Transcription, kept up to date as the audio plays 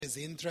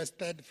is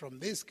interested from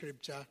this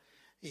scripture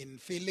in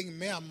filling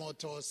mere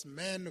mortals,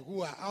 men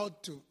who are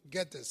out to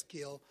get a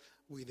skill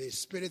with a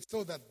spirit,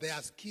 so that their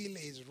skill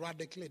is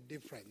radically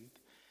different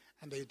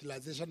and the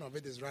utilization of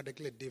it is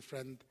radically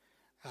different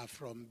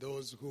from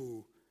those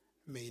who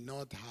may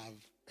not have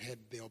had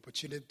the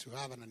opportunity to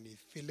have an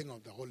filling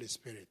of the Holy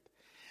Spirit.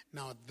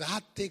 Now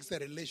that takes a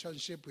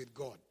relationship with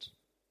God.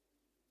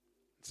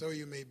 So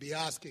you may be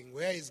asking,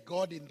 where is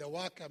God in the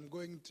work I'm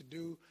going to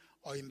do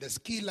or in the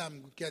skill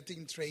I'm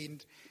getting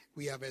trained?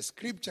 We have a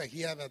scripture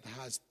here that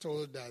has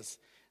told us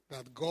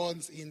that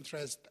God's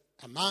interest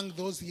among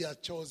those he has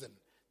chosen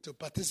to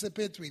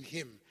participate with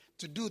him,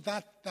 to do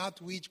that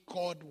which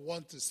God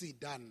wants to see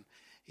done.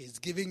 He's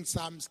giving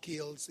some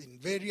skills in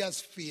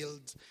various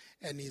fields,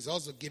 and he's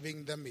also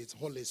giving them his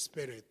Holy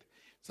Spirit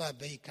so that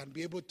they can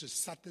be able to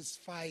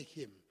satisfy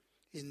him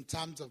in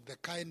terms of the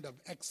kind of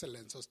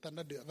excellence or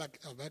standard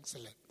of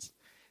excellence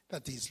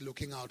that he's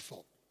looking out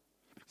for.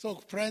 So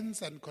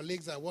friends and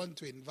colleagues, I want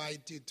to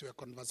invite you to a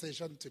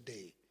conversation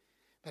today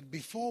that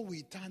before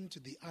we turn to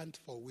the ant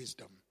for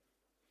wisdom,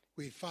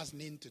 we first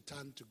need to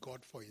turn to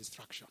God for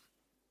instruction.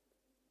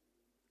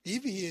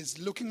 If he is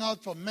looking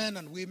out for men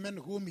and women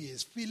whom he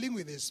is filling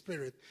with his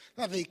spirit,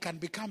 that they can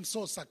become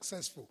so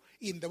successful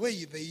in the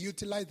way they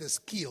utilize the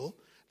skill,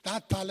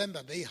 that talent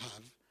that they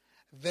have,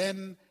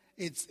 then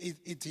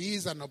it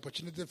is an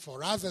opportunity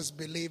for us as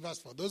believers,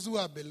 for those who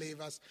are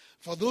believers,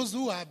 for those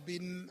who have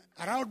been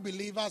around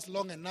believers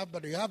long enough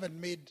but you haven't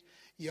made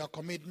your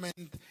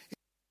commitment.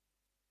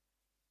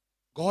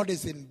 God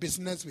is in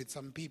business with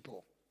some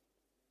people.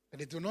 That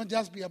it will not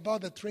just be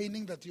about the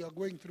training that you are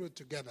going through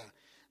together,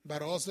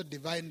 but also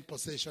divine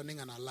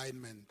positioning and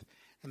alignment.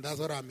 And that's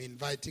what I'm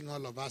inviting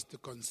all of us to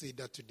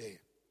consider today.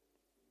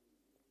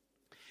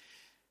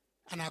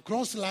 And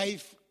across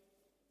life,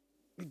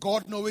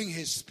 God knowing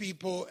his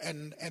people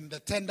and the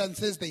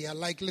tendencies they are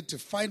likely to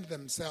find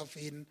themselves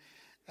in,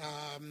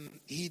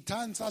 he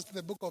turns us to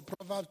the book of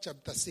Proverbs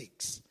chapter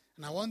 6.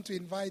 And I want to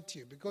invite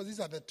you, because these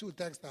are the two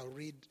texts I'll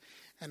read,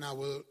 and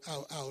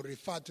I'll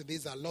refer to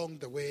these along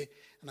the way,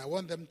 and I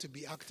want them to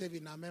be active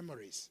in our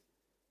memories.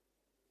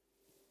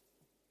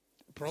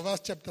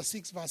 Proverbs chapter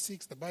 6 verse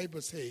 6, the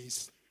Bible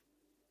says,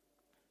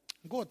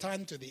 "Go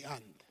turn to the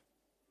ant,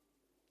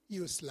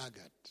 you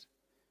sluggard."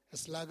 A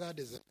sluggard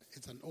is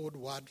an old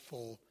word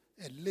for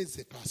a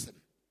lazy person.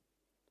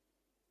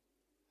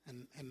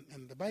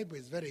 And the Bible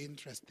is very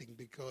interesting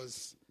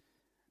because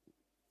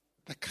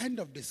the kind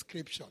of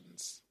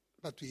descriptions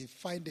that we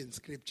find in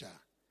Scripture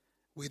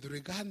with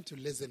regard to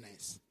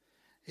laziness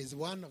is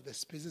one of the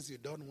species you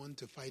don't want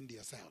to find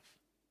yourself.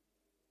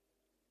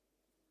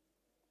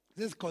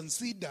 Just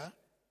consider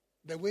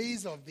the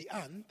ways of the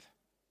ant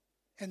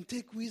and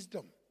take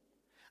wisdom.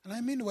 And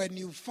I mean, when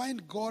you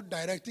find God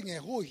directing a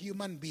whole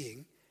human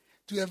being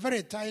to a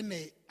very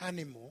tiny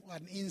animal,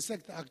 an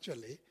insect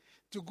actually,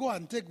 to go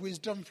and take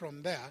wisdom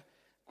from there,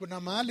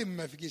 kuna mahali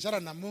mmefikishana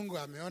na Mungu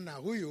ameona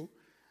huyu,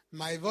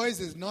 my voice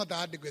is not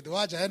adequate,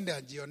 wacha aende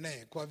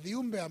ajione. Kwa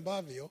viumbe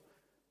ambavyo,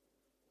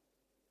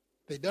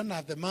 they don't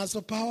have the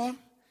muscle power,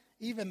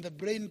 even the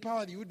brain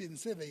power you wouldn't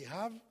say they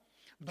have,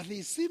 but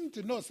they seem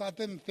to know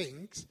certain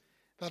things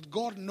that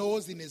God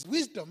knows in his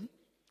wisdom,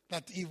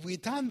 that if we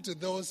turn to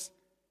those,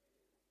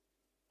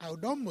 I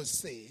would almost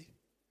say,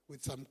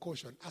 with some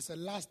caution, as a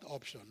last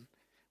option,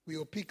 we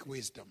will pick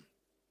wisdom.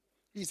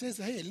 He says,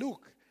 hey,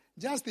 look,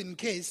 just in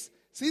case,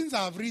 since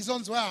I have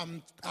reasons why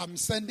I'm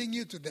sending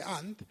you to the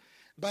ant,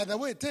 by the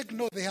way, take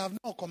note, they have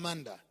no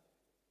commander.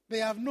 They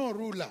have no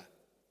ruler.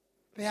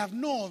 They have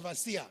no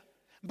overseer.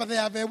 But they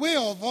have a way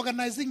of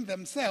organizing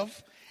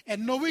themselves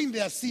and knowing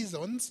their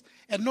seasons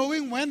and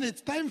knowing when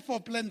it's time for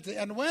plenty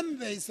and when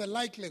there is a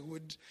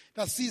likelihood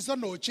that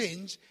season will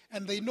change,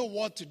 and they know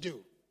what to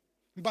do.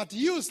 But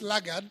you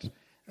sluggard,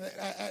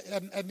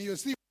 and you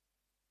see,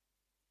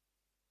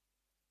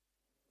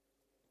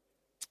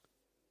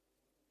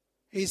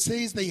 he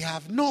says they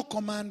have no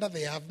commander,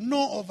 they have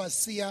no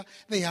overseer,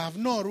 they have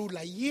no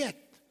ruler yet.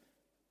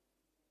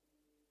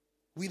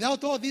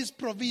 Without all these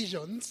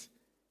provisions,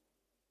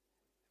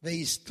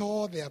 they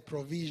store their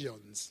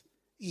provisions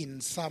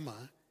in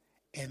summer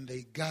and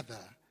they gather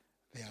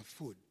their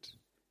food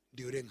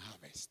during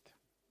harvest.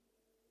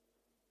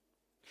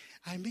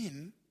 I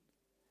mean,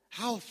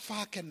 how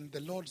far can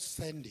the Lord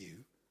send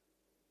you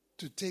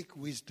to take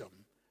wisdom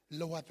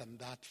lower than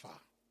that far?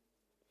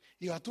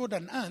 You are told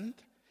an ant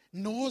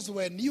knows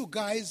when you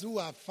guys who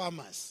are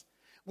farmers,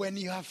 when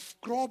you have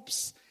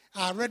crops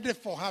are ready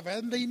for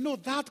harvest, and they know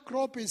that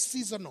crop is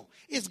seasonal.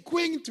 It's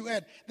going to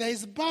end. There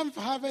is bomb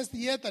harvest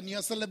yet, and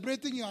you're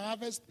celebrating your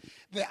harvest.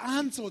 The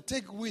ants will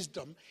take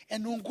wisdom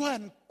and will go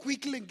and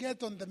quickly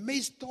get on the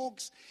maize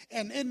stalks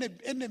and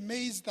any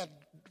maize that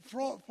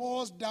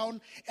falls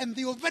down, and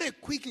they will very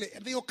quickly,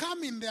 they will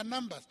come in their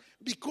numbers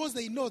because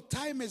they know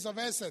time is of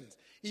essence.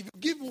 If you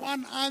give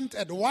one ant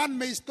and one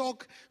maize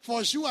stalk,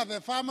 for sure the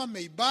farmer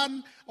may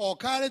burn or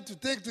carry to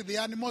take to the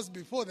animals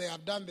before they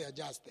have done their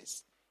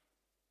justice.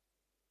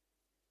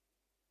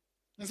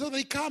 And so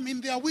they come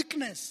in their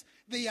weakness.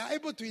 they are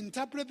able to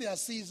interpret their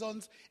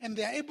seasons, and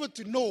they are able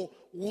to know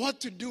what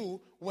to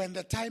do when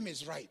the time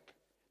is ripe.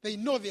 They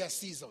know their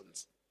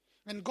seasons.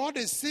 And God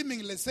is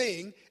seemingly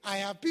saying, I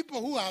have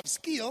people who have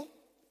skill,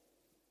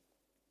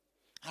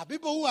 I have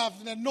people who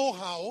have the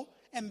know-how,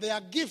 and they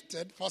are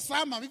gifted. For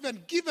some, I've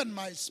even given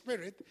my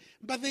spirit,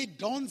 but they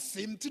don't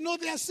seem to know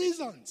their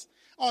seasons.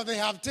 Or they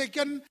have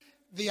taken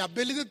the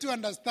ability to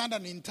understand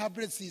and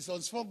interpret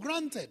seasons for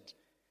granted.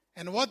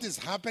 And what is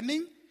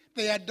happening?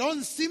 They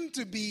don't seem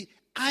to be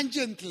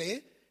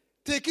urgently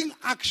taking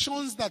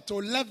actions that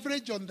will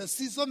leverage on the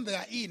season they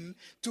are in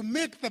to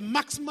make the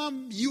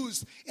maximum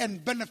use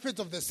and benefit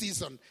of the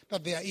season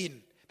that they are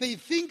in. They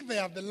think they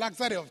have the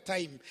luxury of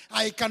time.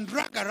 I can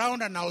drag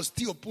around and I'll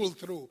still pull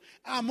through.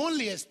 I'm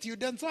only a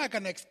student, so I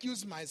can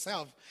excuse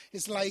myself.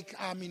 It's like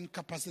I'm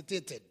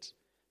incapacitated.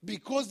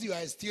 Because you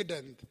are a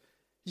student,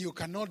 you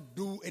cannot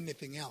do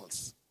anything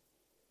else.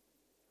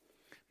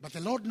 But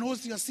the Lord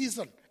knows your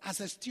season as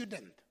a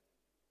student.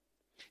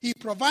 He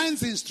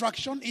provides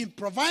instruction. He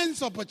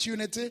provides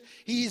opportunity.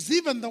 He is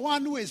even the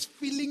one who is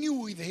filling you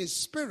with His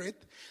Spirit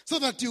so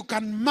that you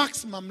can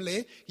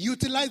maximally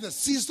utilize the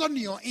season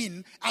you're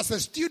in as a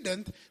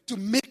student to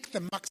make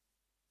the maximum.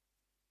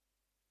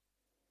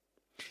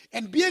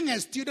 And being a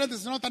student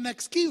is not an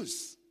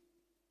excuse.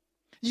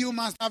 You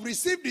must have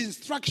received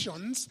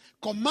instructions,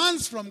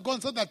 commands from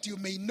God so that you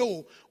may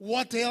know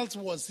what else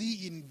was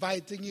He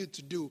inviting you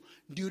to do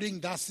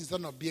during that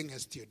season of being a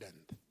student.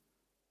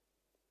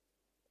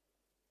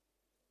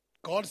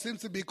 God seems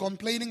to be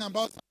complaining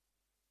about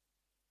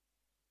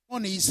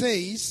when He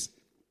says,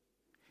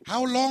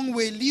 how long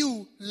will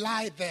you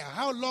lie there?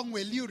 How long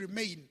will you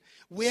remain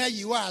where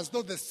you are as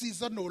though the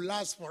season will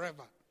last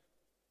forever?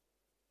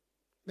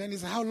 Then He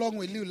says, how long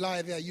will you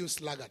lie there, you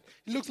sluggard?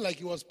 It looks like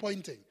He was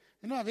pointing.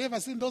 Have you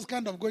ever seen those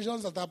kind of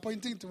questions that are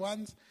pointing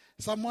to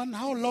someone?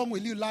 How long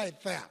will you lie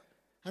there?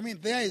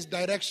 There is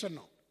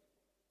directional.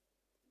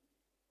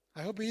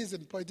 I hope He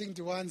isn't pointing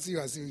towards you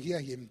as you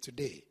hear Him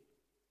today.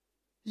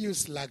 You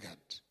sluggard.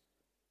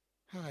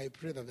 How I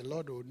pray that the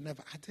Lord would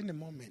never, at any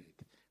moment,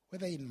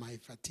 whether in my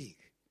fatigue,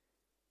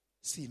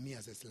 see me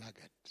as a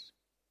sluggard.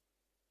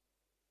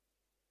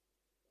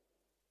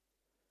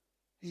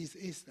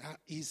 He's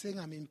saying,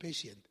 I'm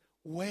impatient.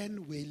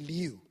 When will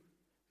you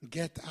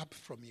get up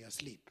from your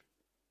sleep?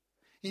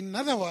 In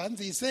other words,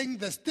 He's saying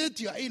the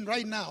state you are in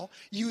right now,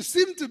 you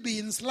seem to be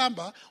in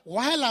slumber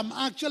while I'm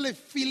actually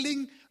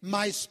filling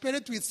my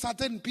spirit with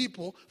certain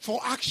people for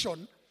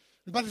action.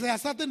 But there are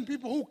certain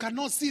people who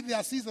cannot see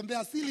their season. They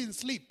are still in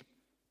sleep.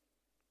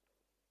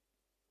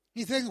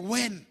 He's saying,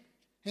 when?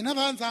 In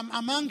other words,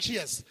 I'm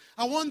anxious.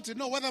 I want to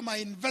know whether my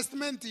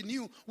investment in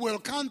you will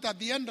count at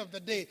the end of the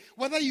day.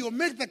 Whether you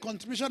make the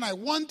contribution I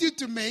want you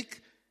to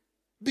make,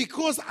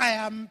 because I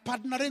am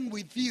partnering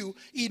with you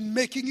in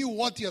making you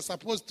what you're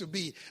supposed to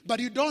be. But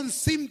you don't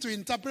seem to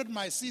interpret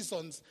my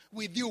seasons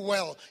with you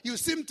well. You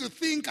seem to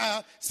think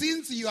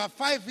since you are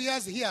 5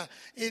 years here,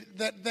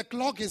 the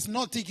clock is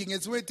not ticking.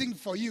 It's waiting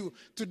for you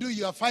to do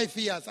your 5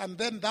 years. And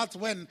then that's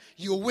when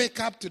you wake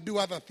up to do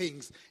other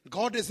things.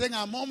 God is saying,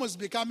 I'm almost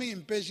becoming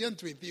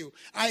impatient with you.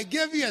 I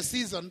gave you a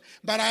season,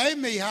 but I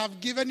may have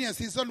given you a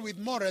season with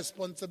more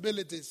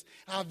responsibilities.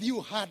 Have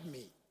you heard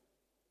me?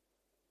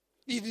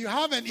 If you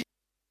haven't,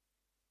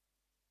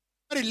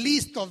 a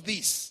list of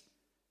this.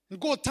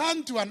 Go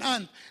turn to an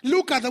ant.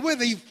 Look at the way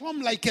they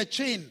form like a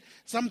chain.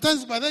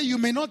 Sometimes by then you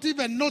may not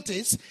even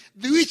notice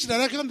which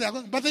direction they are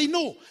going. But they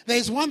know there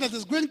is one that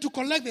is going to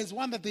collect. There is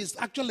one that is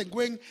actually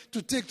going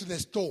to take to the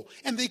store.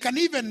 And they can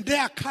even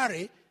dare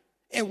carry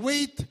a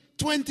weight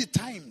 20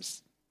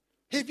 times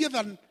heavier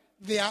than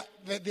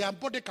their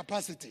body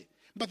capacity.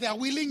 But they are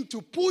willing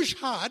to push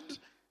hard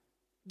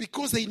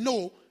because they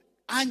know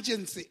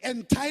urgency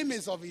and time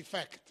is of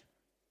effect.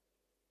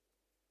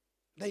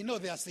 They know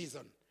their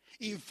season.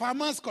 If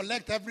farmers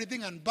collect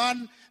everything and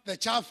burn the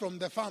chaff from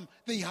the farm,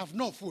 they have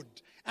no food.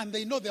 And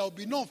they know there will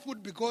be no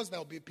food because there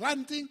will be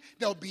planting,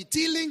 there will be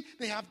tilling.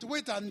 They have to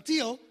wait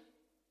until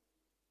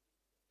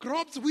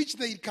crops which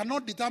they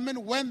cannot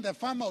determine when the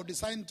farmer will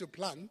decide to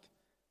plant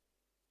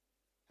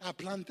are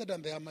planted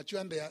and they are mature.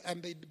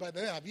 And they, by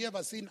the way, have you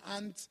ever seen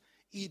ants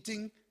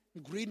eating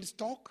green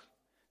stalk?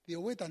 They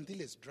wait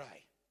until it's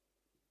dry.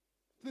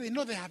 They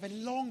know they have a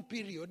long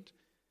period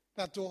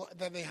that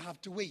they have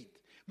to wait.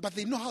 But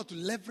they know how to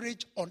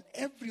leverage on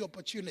every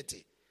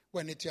opportunity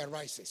when it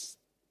arises.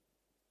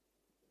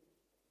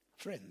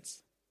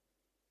 Friends,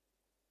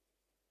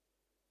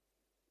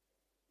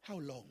 how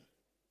long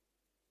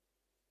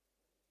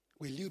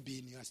will you be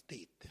in your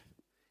state,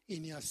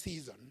 in your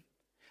season?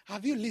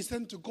 Have you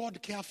listened to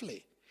God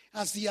carefully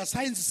as He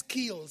assigns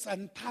skills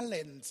and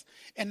talents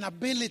and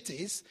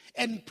abilities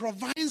and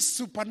provides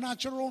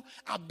supernatural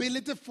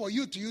ability for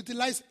you to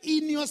utilize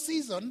in your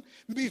season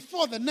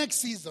before the next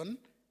season?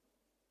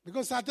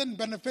 Because certain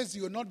benefits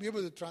you will not be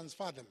able to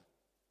transfer them.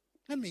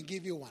 Let me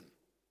give you one.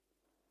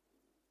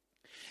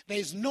 There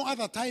is no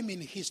other time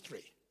in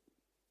history,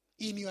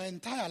 in your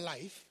entire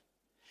life,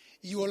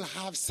 you will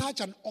have such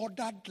an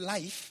ordered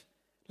life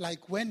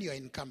like when you're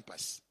in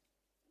campus.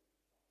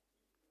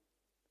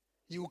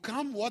 You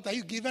come, what are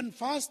you given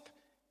first?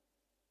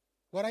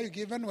 What are you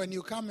given when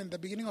you come in the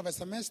beginning of a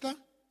semester?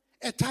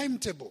 A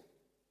timetable.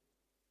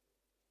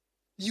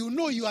 You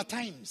know your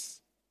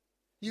times.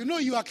 You know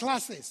your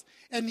classes.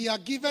 And you are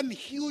given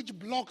huge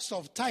blocks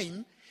of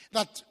time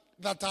that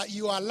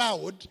you are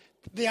allowed.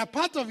 They are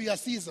part of your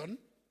season.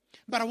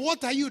 But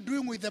what are you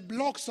doing with the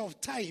blocks of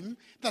time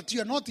that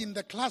you are not in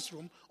the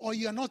classroom or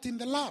you are not in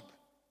the lab?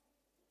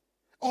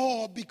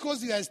 Or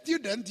because you are a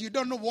student, you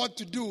don't know what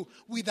to do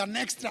with an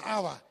extra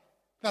hour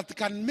that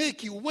can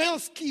make you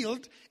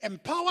well-skilled,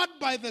 empowered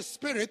by the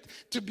Spirit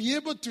to be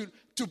able to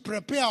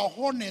prepare a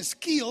honest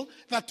skill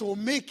that will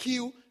make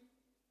you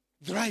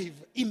thrive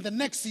in the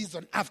next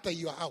season after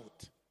you are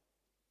out.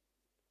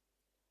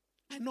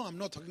 I know I'm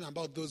not talking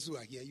about those who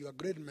are here. You are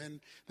great men.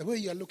 The way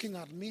you are looking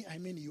at me, I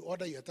mean, you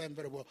order your time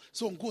very well.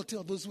 So go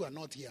tell those who are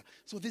not here.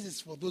 So this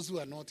is for those who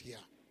are not here.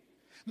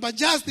 But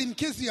just in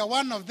case you are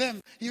one of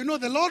them, you know,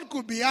 the Lord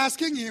could be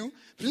asking you,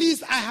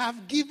 please, I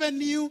have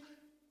given you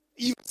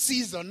your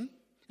season.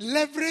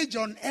 Leverage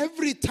on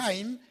every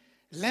time.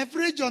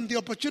 Leverage on the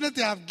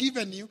opportunity I have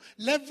given you.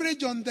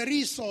 Leverage on the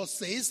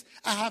resources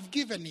I have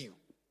given you.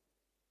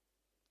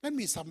 Let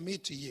me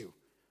submit to you.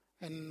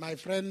 And my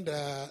friend,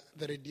 the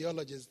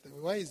radiologist,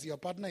 where is your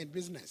partner in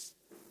business?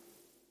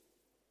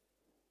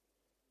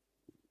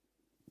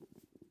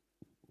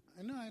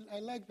 I know, I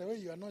like the way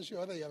you are not sure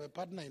whether you have a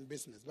partner in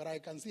business, but I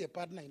can see a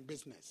partner in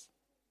business.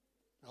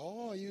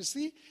 Oh, you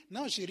see?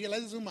 Now she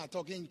realizes whom I'm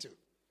talking to.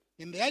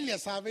 In the earlier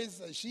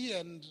service, she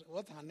and,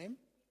 what's her name?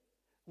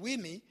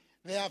 Winnie,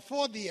 they are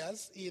 4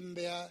 years in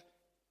their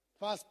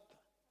first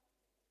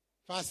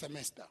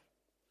semester.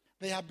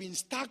 They have been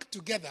stuck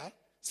together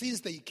since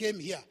they came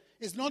here.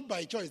 It's not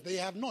by choice. They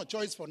have no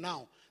choice for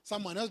now.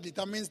 Someone else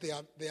determines they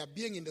are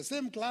being in the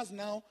same class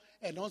now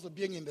and also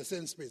being in the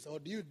same space. Or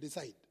do you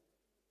decide?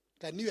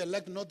 Can you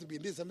elect not to be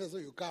in this semester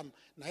so you come?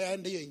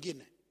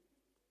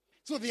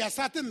 So there are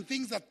certain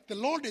things that the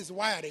Lord is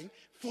wiring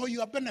for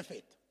your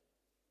benefit.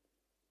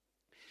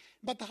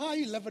 But how are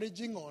you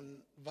leveraging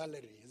on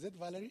Valerie? Is it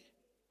Valerie?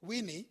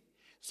 Winnie?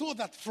 So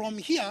that from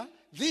here,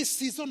 this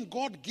season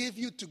God gave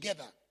you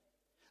together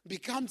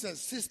becomes a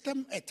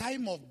system, a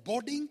time of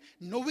bonding,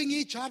 knowing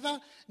each other,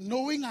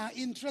 knowing our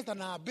interests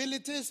and our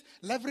abilities,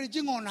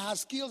 leveraging on our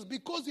skills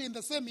because you're in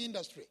the same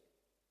industry.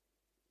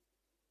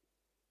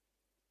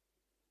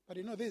 But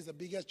you know, this is the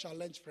biggest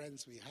challenge,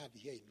 friends, we have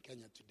here in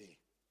Kenya today.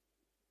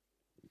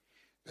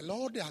 The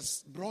Lord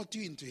has brought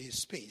you into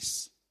his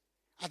space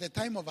at a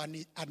time of an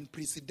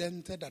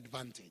unprecedented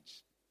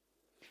advantage.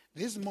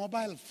 This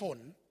mobile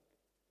phone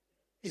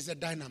is a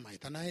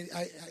dynamite. And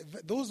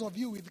those of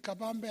you with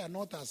kabambe are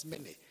not as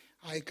many.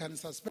 I can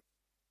suspect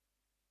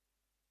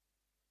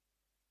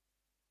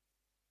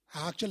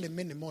are actually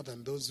many more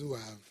than those who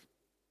have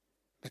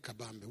the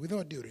kabambe. With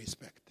all due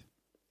respect,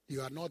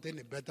 you are not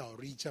any better or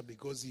richer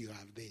because you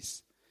have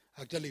this.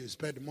 Actually, you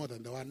spend more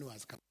than the one who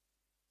has kabambe.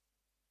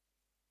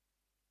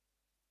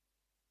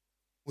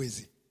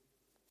 Easy.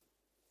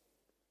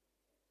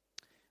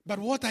 But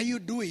what are you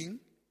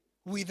doing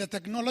with the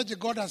technology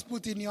God has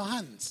put in your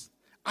hands?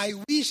 I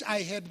wish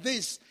I had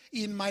this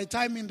in my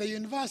time in the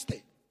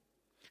university.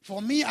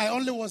 For me, I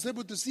only was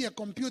able to see a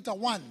computer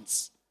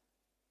once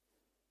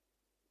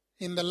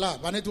in the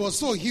lab. And it was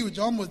so huge,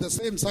 almost the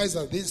same size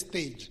as this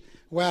stage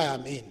where I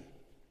am in.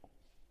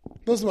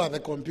 Those were the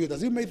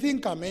computers. You may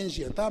think I'm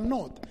ancient. I'm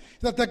not.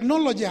 The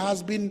technology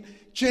has been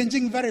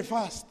changing very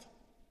fast.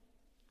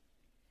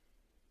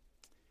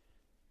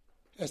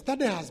 A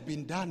study has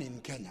been done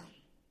in Kenya.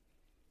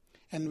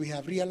 And we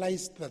have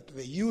realized that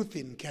the youth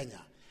in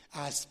Kenya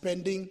are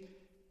spending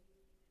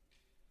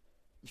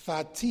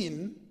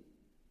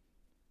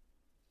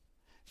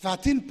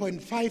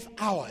 13.5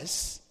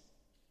 hours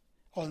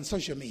on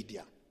social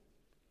media.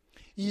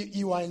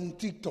 You are in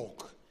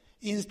TikTok.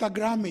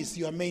 Instagram is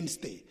your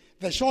mainstay.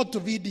 The short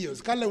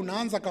videos. Kale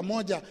unaanza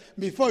kamoja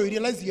before you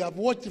realize you have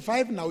watched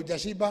 5 na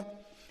hujashiba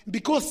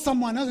because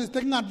someone else is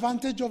taking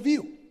advantage of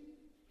you.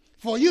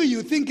 For you,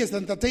 you think it's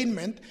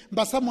entertainment,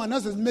 but someone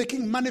else is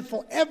making money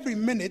for every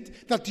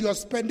minute that you are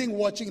spending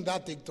watching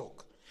that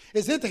TikTok.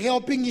 Is it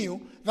helping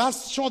you, that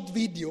short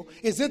video,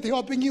 is it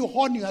helping you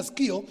hone your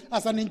skill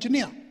as an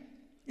engineer?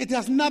 It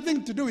has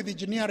nothing to do with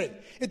engineering.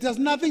 It has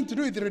nothing to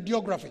do with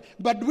radiography.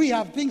 But we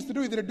have things to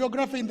do with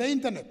radiography in the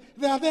internet.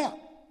 They are there.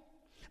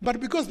 But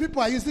because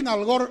people are using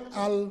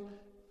algorithm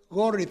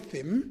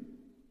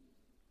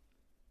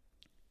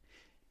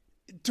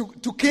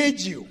to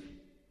cage you,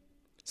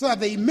 so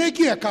that they make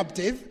you a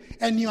captive,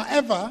 and you are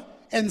ever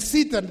and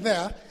seated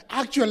there,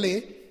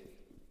 actually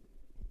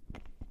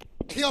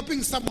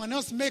helping someone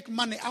else make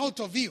money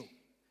out of you.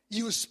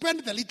 You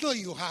spend the little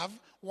you have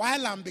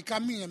while I'm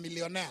becoming a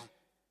millionaire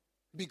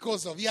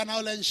because of you. And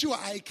I'll ensure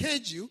I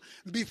cage you.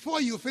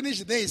 Before you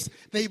finish this,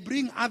 they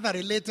bring other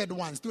related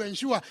ones to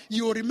ensure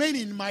you remain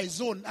in my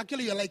zone.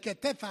 Actually, you're like a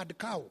tethered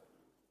cow.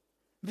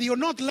 They will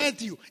not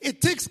let you.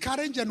 It takes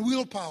courage and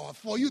willpower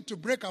for you to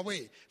break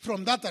away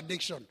from that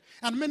addiction.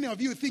 And many of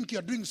you think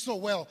you're doing so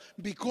well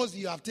because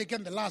you have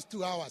taken the last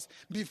 2 hours.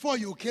 Before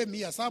you came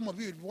here, some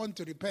of you want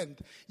to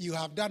repent. You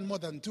have done more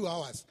than 2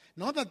 hours.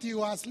 Not that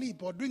you are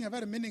asleep or doing a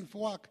very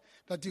meaningful work,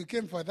 that you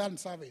came for that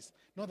service.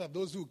 Not that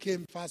those who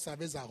came first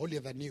service are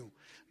holier than you.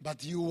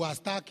 But you are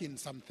stuck in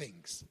some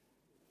things.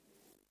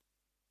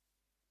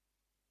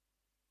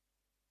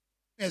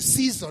 A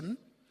season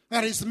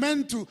that is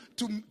meant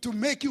to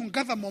make you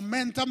gather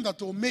momentum,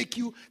 that will make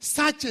you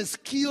such a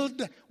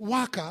skilled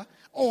worker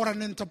or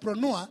an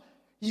entrepreneur.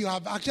 You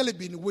have actually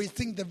been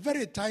wasting the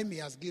very time he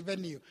has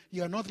given you.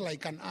 You are not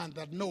like an ant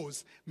that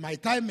knows my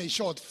time is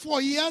short.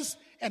 4 years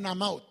and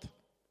I'm out.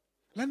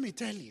 Let me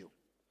tell you,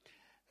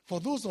 for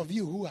those of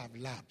you who have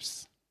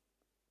labs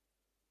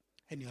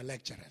and your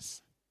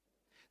lecturers,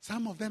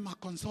 some of them are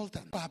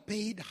consultants who are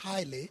paid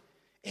highly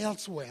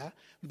elsewhere,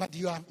 but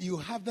you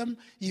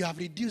have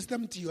reduced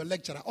them to your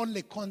lecturer,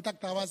 only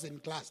contact hours in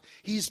class.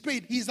 He's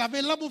paid, he's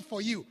available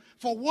for you.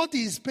 For what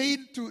he's paid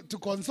to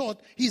consult,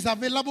 he's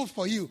available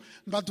for you.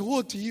 But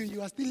woe to you,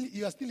 you are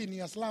still in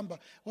your slumber.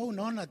 Oh,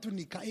 unaona tu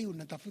nikae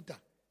unatafuta.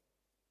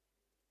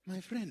 My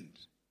friend,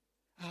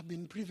 I've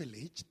been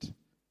privileged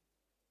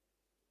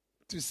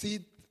to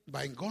sit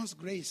by God's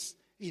grace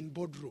in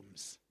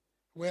boardrooms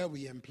where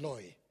we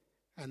employ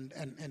and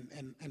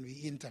we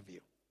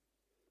interview.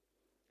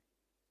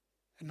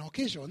 On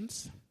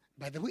occasions,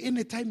 by the way,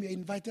 anytime you're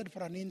invited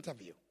for an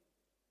interview,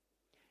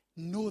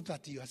 know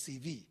that your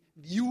CV,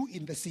 you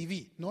in the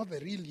CV, not the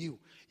real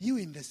you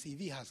in the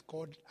CV has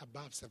scored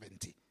above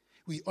 70.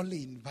 We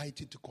only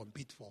invite you to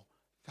compete for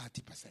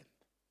 30%.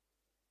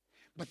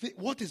 But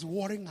what is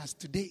worrying us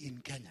today in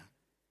Kenya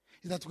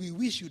is that we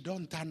wish you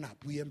don't turn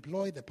up. We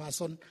employ the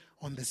person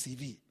on the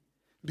CV.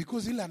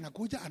 Because ile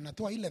anakuja,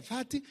 anatoa ile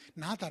 30,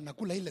 na hata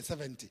anakula ile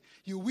 70.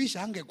 You wish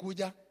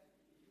angekuja.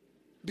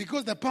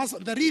 Because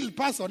the real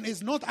person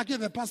is not actually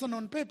the person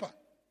on paper.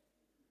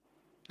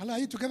 Hello, are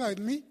you together with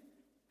me?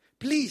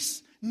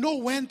 Please, know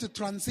when to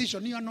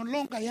transition. You are no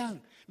longer young.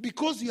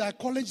 Because you are a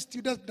college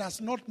student does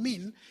not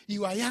mean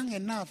you are young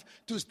enough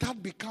to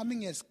start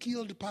becoming a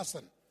skilled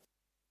person.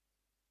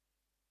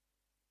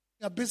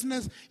 Your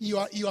business,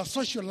 your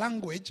social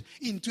language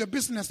into a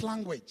business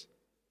language.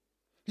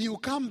 You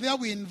come there,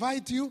 we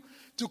invite you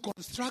to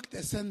construct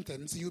a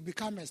sentence, you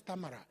become a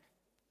stammerer.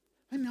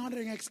 And you're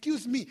wondering,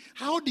 excuse me,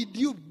 how did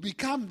you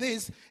become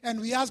this? And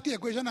we ask you a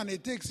question and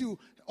it takes you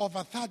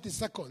over 30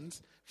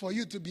 seconds for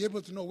you to be able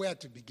to know where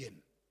to begin.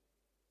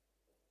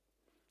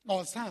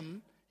 Or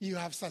some, you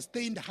have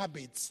sustained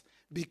habits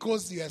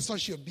because you're a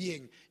social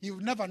being.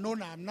 You've never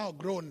known I'm now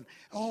grown.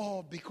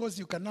 Oh, because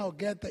you can now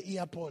get the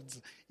earpods.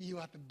 You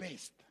are the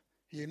best.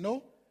 You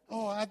know?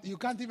 Oh, you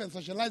can't even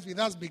socialize with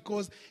us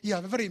because you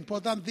have a very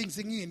important thing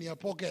singing in your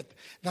pocket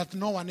that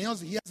no one else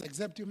hears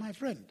except you, my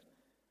friend.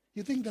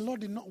 You think the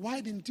Lord did not,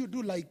 why didn't you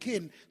do like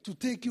Cain to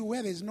take you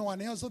where there's no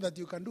one else so that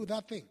you can do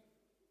that thing?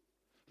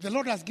 The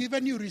Lord has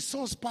given you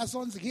resource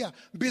persons here,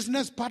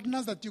 business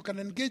partners that you can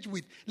engage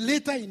with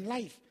later in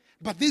life.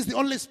 But this is the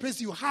only space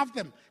you have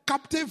them,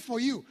 captive for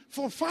you,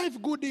 for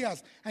 5 good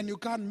years. And you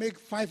can't make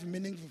 5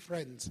 meaningful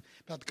friends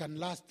that can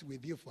last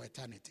with you for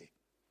eternity.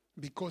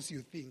 Because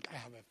you think, I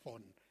have a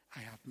phone,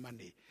 I have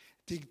money.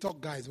 TikTok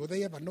guys, will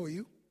they ever know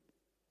you?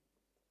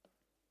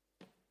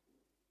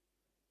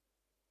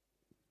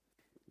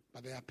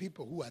 But there are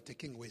people who are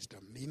taking wisdom.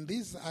 In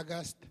this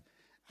August,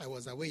 I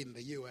was away in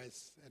the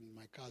U.S. and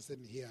my cousin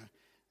here,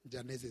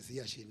 Janice is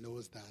here, she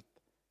knows that.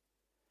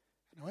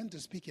 And I went to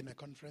speak in a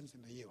conference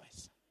in the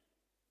U.S.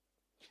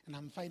 And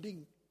I'm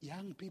finding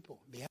young people.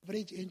 The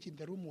average age in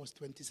the room was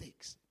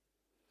 26.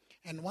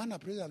 And one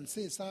president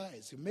says, sir,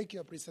 as you make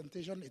your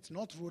presentation, it's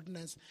not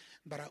rudeness,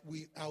 but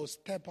I'll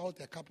step out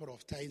a couple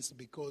of times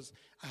because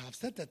I have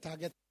set a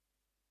target.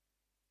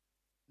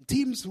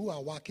 Teams who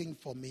are working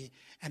for me,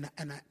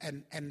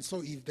 and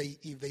so if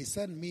they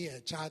send me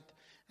a chat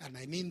and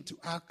I need to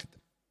act,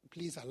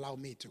 please allow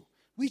me to.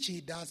 Which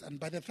he does, and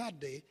by the 3rd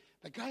day,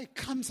 the guy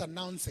comes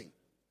announcing,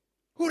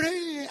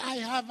 hooray, I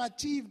have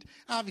achieved,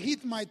 I've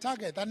hit my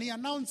target. And he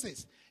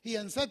announces, he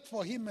has set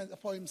for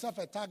himself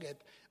a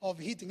target of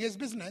hitting his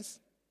business,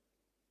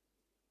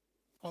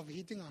 of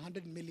hitting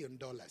 $100 million.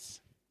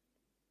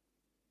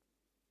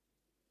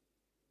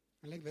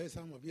 Like there is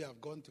some of you have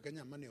gone to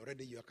Kenya money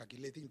already, you are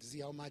calculating to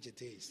see how much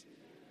it is.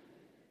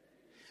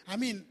 I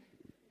mean,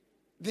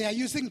 they are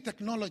using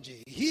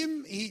technology.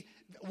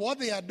 What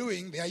they are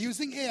doing, they are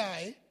using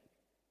AI,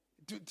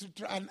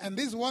 and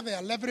this is what they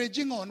are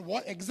leveraging on,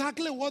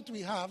 exactly what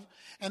we have,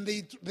 and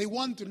they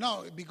want to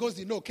now, because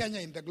you know Kenya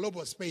in the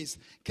global space,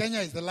 Kenya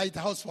is the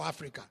lighthouse for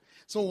Africa.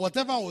 So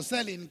whatever we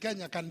sell in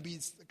Kenya can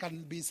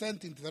be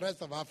sent into the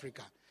rest of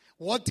Africa.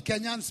 What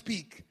Kenyans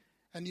speak,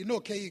 and you know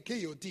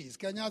KOTs,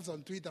 Kenyans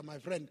on Twitter, my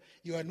friend,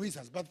 you are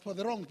nuisance. But for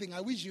the wrong thing,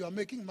 I wish you are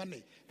making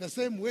money the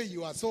same way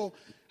you are. So,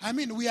 I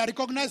mean, we are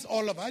recognized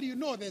all over. You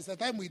know, there's a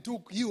time we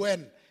took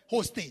UN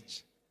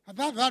hostage.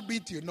 That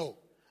bit you know.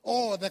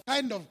 Oh, the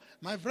kind of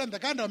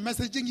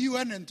messaging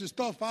UN and to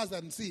stop us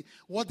and see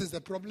what is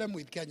the problem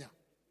with Kenya.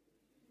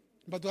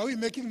 But were we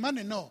making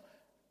money? No.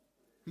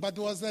 But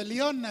was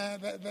Leon,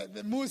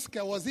 the Musk,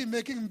 was he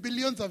making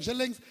billions of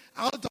shillings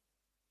out of?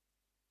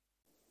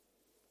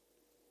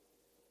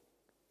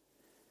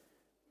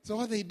 So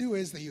what they do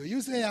is you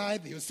use AI,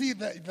 you see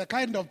the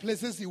kind of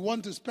places you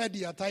want to spend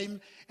your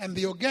time, and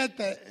they'll get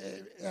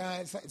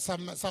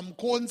some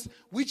coins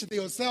which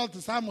they'll sell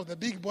to some of the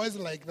big boys,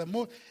 like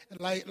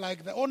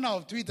the owner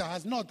of Twitter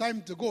has no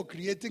time to go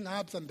creating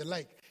apps and the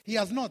like. He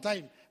has no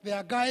time. There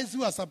are guys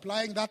who are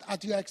supplying that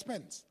at your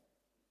expense.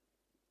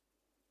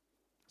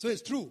 So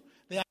it's true.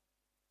 They are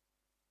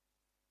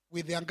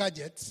with their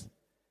gadgets,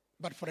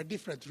 but for a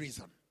different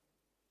reason.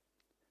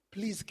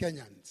 Please,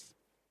 Kenyans,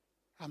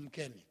 I'm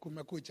Kenny,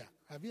 kumekucha.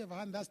 Have you ever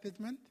heard that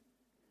statement?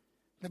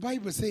 The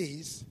Bible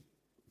says,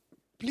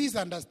 please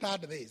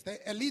understand this.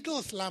 A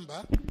little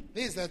slumber,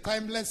 this is a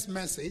timeless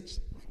message.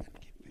 I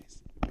can keep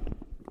this.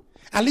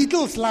 A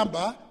little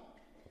slumber,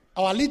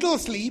 or a little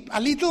sleep,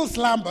 a little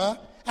slumber,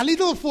 a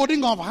little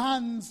folding of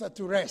hands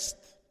to rest.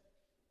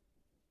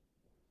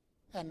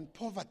 And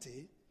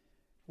poverty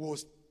will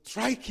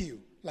strike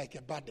you like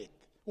a bandit,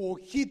 or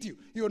hit you.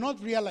 You will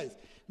not realize.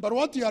 But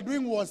what you are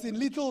doing was in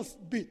little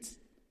bits.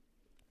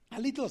 A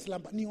little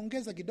slumber.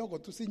 Niongeza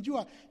kidogo tu.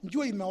 Sinjua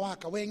njua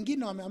imewaka.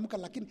 Wengine wameamka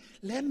lakini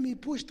let me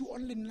push to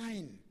only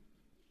 9.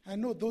 I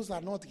know those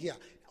are not here.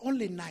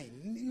 Only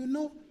 9. You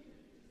know?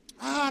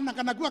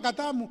 Nakanakuwa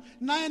katamu.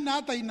 9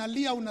 hata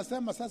inalia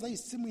unasema sasa hii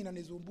simu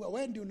inanizumbua.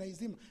 Wewe ndio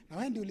unaizima. Na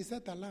wewe ndio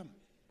uliseta alarm.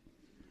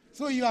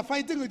 So you are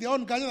fighting with your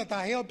own gadgets that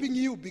are helping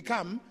you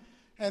become.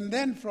 And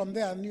then from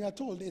there, and you are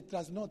told it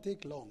does not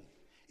take long.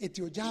 It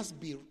will just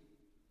be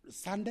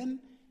sudden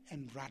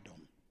and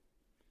random.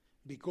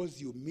 Because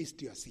you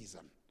missed your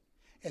season.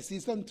 A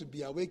season to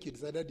be awake, you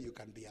decided you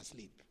can be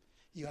asleep.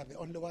 You are the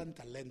only one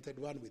talented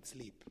one with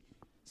sleep.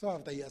 So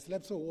after you have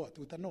slept, so what?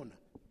 Utanona.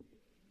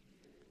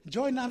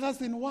 Join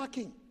others in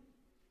working.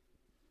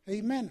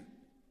 Amen.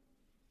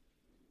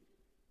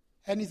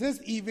 And he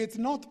says, if it's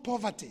not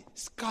poverty,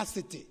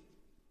 scarcity.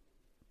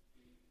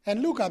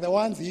 And look at the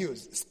ones he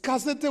used.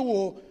 Scarcity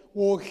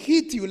will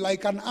hit you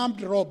like an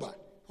armed robber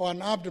or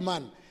an armed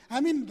man. I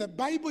mean, the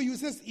Bible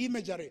uses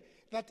imagery.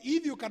 That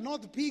if you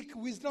cannot pick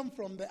wisdom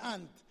from the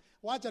ant,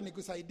 wacha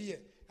nikusaidie.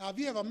 Have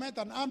you ever met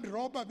an armed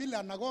robber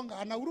vile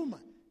anagonga anahuruma?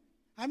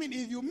 I mean,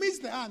 if you miss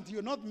the ant,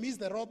 you not miss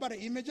the robber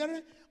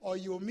imagery, or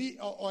you meet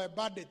or a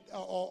bandit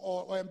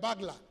or a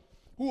burglar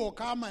who will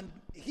come and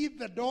hit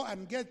the door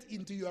and get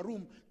into your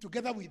room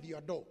together with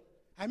your door.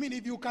 I mean,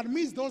 if you can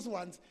miss those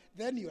ones,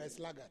 then you are a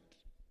sluggard.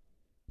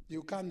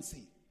 You can't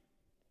see.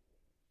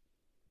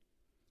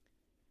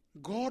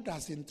 God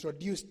has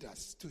introduced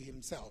us to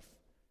himself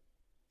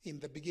in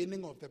the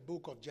beginning of the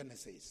book of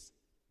Genesis.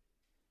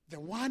 The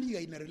one you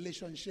are in a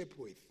relationship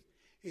with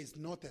is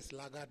not a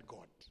sluggard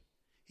God.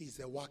 He's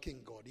a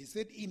working God. He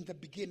said, in the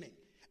beginning,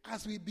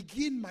 as we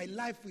begin my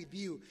life with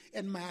you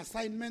and my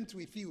assignment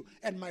with you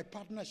and my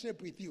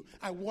partnership with you,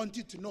 I want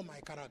you to know my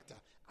character.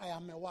 I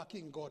am a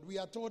working God. We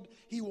are told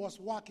he was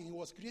working. He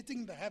was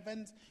creating the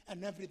heavens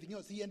and everything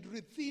else. He had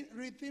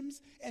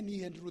rhythms and he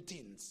had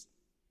routines.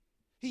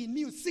 He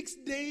knew 6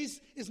 days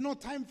is not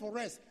time for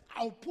rest.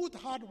 I'll put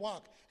hard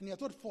work. And he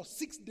thought for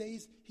 6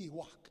 days he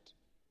worked.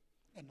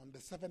 And on the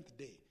 7th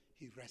day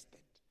he rested.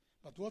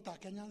 But what are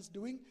Kenyans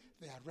doing?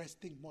 They are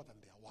resting more than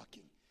they are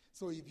working.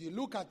 So if you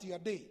look at your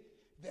day,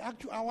 the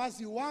actual hours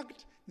you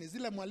worked, ni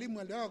zile mwalimu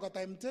aliweka kwa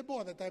timetable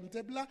or the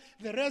timetabler,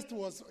 the rest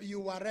was you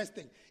were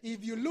resting.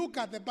 If you look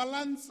at the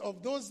balance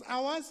of those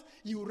hours,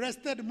 you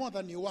rested more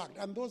than you worked.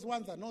 And those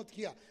ones are not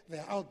here, they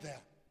are out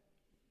there.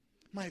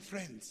 My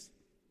friends,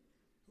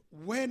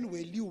 when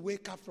will you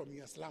wake up from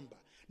your slumber?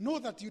 Know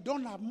that you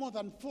don't have more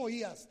than 4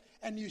 years,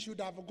 and you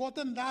should have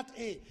gotten that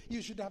A.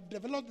 You should have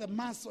developed the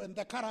muscle and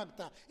the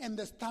character and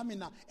the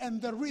stamina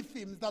and the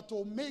rhythms that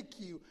will make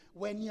you,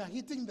 when you are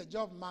hitting the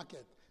job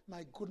market,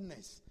 my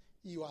goodness,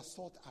 you are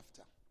sought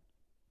after.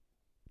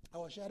 I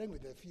was sharing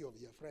with a few of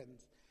your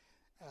friends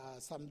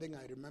something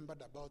I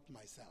remembered about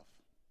myself.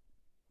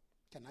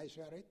 Can I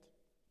share it?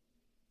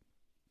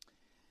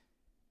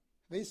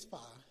 This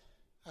far,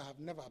 I have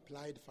never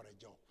applied for a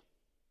job.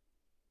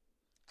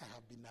 I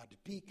have been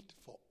handpicked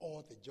for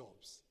all the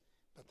jobs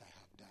that I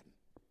have done.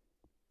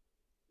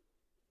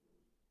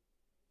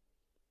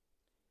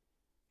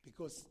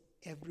 Because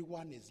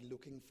everyone is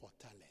looking for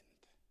talent.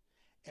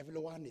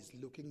 Everyone is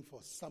looking for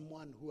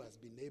someone who has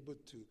been able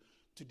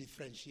to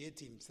differentiate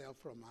himself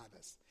from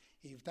others.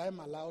 If time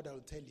allowed, I will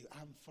tell you,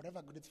 I'm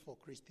forever grateful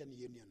for Christian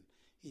Union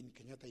in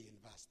Kenyatta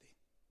University.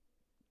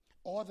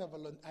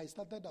 I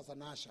started as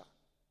an usher.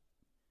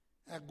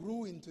 I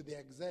grew into the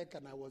exec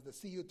and I was the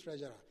CU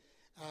treasurer.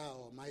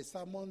 My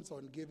sermons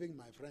on giving,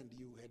 my friend,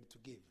 you had to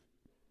give.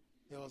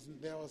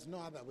 There was no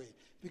other way.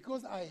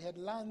 Because I had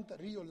learned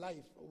real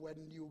life when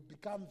you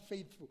become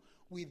faithful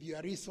with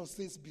your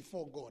resources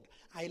before God.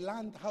 I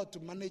learned how to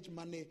manage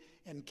money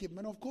and keep.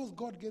 And of course,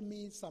 God gave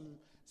me some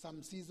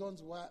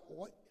seasons where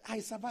I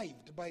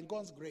survived by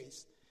God's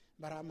grace.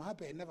 But I'm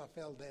happy I never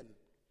fell then.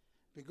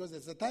 Because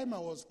at the time I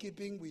was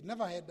keeping, we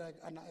never had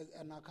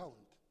an account.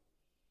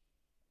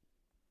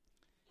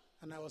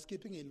 And I was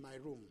keeping in my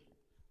room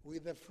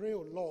with the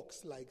frail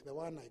locks like the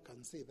one I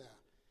can see there,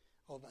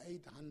 over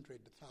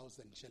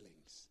 800,000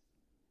 shillings.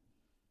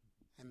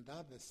 And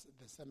that is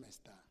the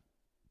semester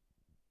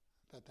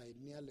that I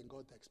nearly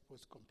got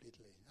exposed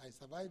completely. I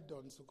survived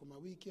on sukuma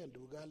wiki and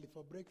ugali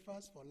for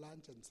breakfast, for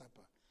lunch and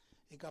supper.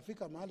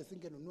 Ikafika mahali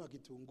singenunua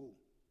kitunguu.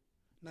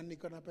 Na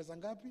niko na pesa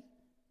ngapi?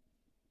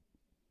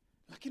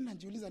 Lakini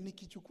najiuliza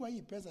nikichukua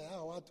hii pesa ya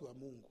hawa watu wa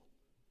Mungu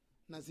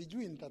na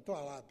sijui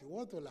nitatoa wapi,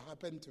 what will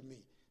happen to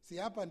me? Si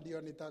hapa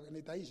ndio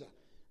nitaisha.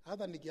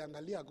 Hata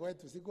nikiangalia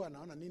kwetu sikuwa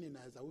naona nini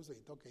naweza uso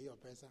itoke hiyo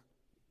pesa.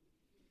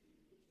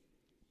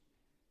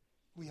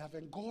 We have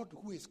a God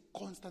who is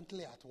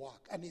constantly at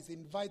work and is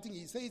inviting.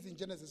 He says in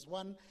Genesis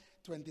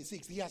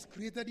 1:26, He has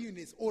created you in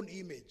His own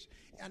image,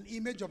 an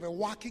image of a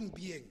working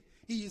being.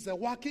 He is a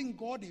working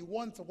God. He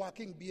wants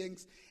working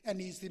beings,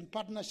 and He's in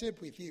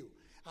partnership with you.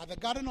 At the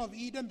Garden of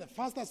Eden, the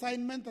first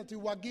assignment that you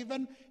were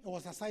given, it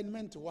was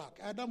assignment to work.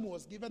 Adam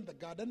was given the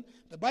garden.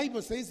 The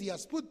Bible says He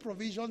has put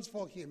provisions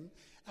for him.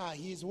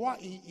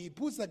 He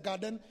puts the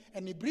garden,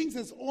 and He brings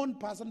His own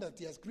person that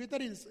He has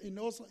created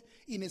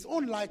in His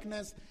own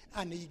likeness,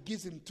 and He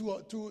gives him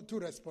two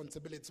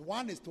responsibilities.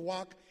 One is to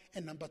work,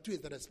 and number two is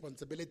the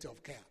responsibility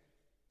of care.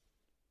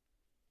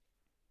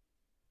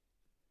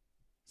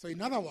 So in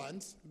other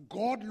words,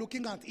 God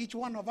looking at each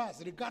one of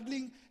us,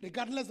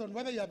 regardless on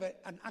whether you have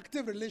an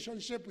active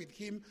relationship with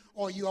Him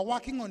or you are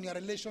working on your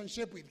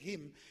relationship with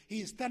Him,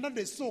 His standard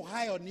is so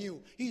high on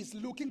you. He is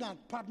looking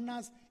at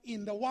partners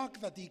in the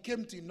work that He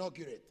came to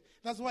inaugurate.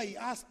 That's why He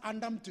asked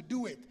Adam to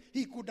do it.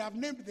 He could have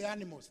named the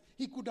animals.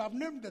 He could have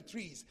named the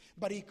trees.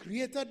 But He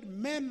created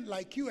men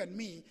like you and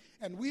me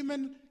and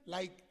women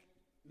like,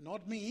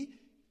 not me,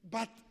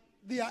 but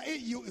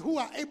who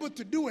are able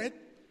to do it.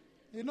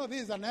 You know,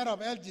 this is an era of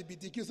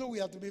LGBTQ, so we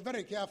have to be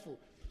very careful.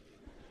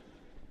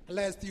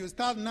 Lest you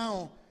start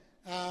now,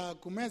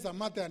 kumeza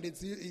mate and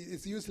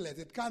it's useless.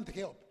 It can't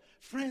help.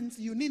 Friends,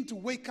 you need to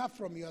wake up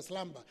from your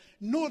slumber.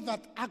 Know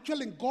that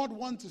actually God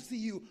wants to see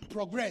you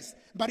progress.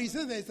 But He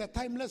says there is a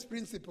timeless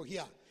principle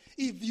here.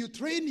 If you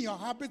train your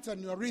habits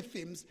and your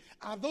rhythms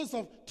are those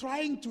of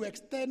trying to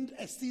extend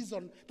a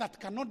season that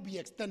cannot be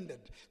extended,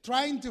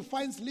 trying to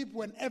find sleep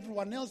when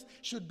everyone else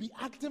should be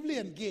actively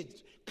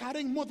engaged,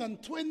 carrying more than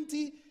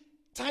 20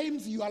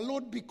 times you are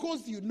load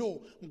because you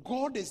know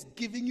God is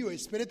giving you a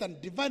spirit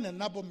and divine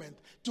enablement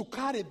to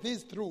carry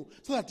this through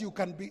so that you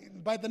can be,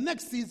 by the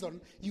next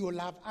season, you will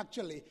have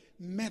actually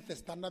met the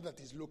standard that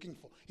He's looking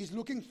for. He's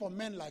looking for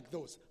men like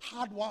those.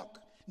 Hard work,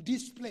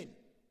 discipline,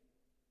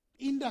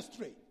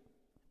 industry,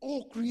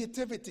 or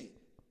creativity,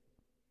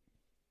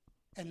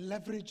 and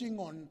leveraging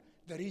on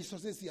the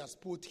resources He has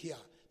put here,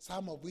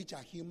 some of which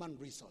are human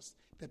resource,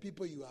 the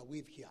people you are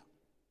with here.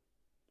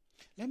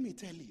 Let me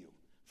tell you,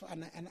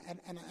 and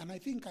I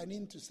think I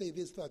need to say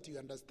this so that you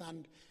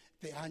understand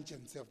the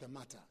urgency of the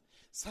matter.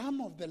 Some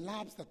of the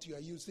labs that you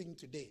are using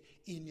today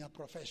in your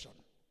profession,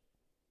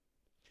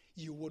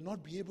 you will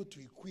not be able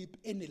to equip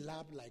any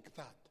lab like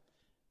that.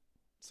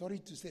 Sorry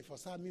to say, for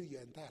some you,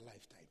 your entire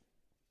lifetime.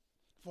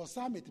 For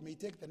some, it may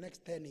take the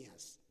next 10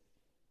 years.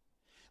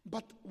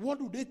 But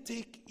what would it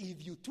take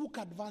if you took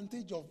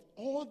advantage of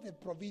all the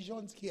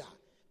provisions here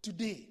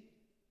today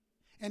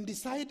and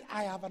decide,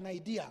 I have an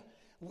idea.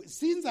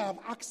 Since I have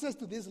access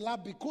to this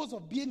lab because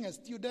of being a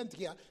student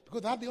here,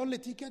 because that's the only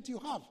ticket you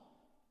have,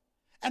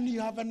 and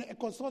you have a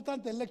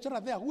consultant, a lecturer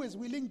there who is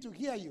willing to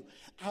hear you,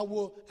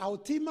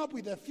 I'll team up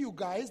with a few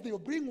guys. They will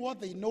bring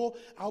what they know.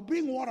 I'll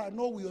bring what I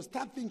know. We will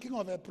start thinking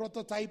of a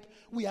prototype.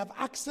 We have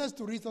access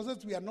to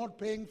resources we are not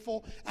paying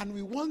for, and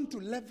we want to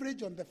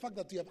leverage on the fact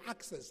that we have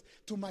access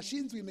to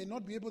machines we may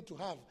not be able to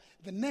have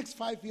the next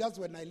 5 years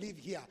when I live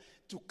here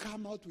to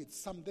come out with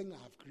something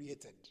I have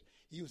created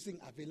using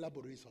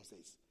available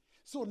resources.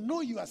 So know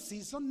your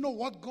season, know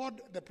what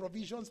God, the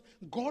provisions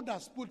God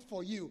has put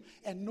for you,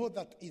 and know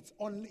that He's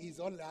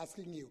only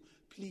asking you,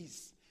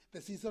 please,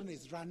 the season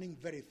is running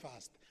very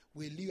fast.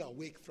 Will you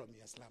awake from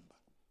your slumber?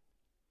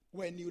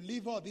 When you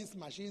leave all these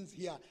machines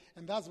here,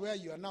 and that's where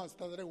you are now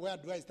started, where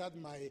do I start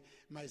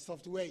my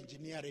software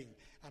engineering?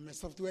 I'm a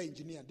software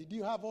engineer. Did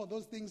you have all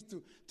those things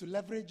to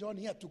leverage on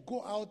here, to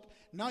go out?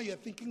 Now you're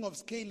thinking of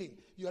scaling.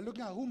 You're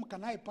looking at whom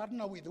can I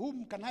partner with?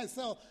 Whom can I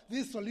sell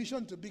this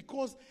solution to?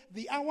 Because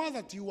the hours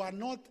that you are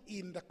not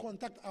in the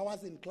contact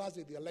hours in class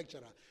with your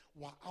lecturer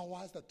were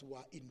hours that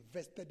were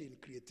invested in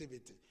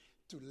creativity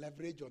to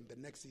leverage on the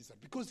next season.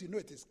 Because you know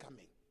it is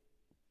coming.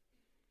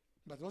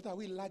 But what are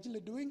we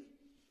largely doing?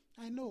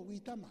 I know, we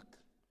tarmac.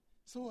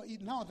 So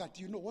now that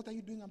you know, what are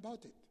you doing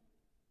about it?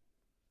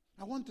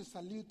 I want to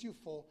salute you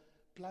for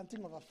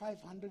planting over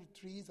 500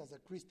 trees as a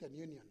Christian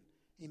union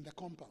in the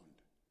compound.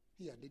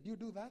 Here, did you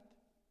do that?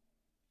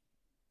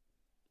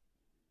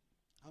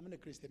 How many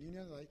Christian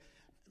unions?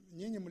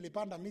 Nyinyi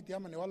mlipanda miti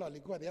ama ni wale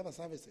walikuwa the other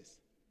services?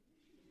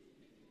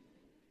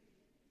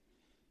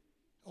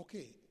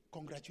 Okay,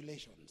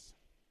 congratulations.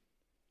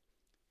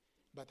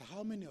 But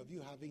how many of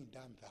you, having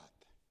done that,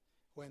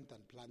 went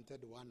and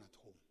planted one at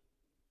home?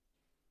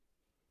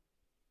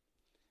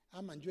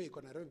 Ama njoo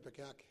iko Nairobi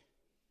peke yake?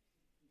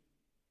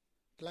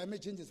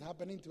 climate change is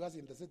happening to us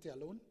in the city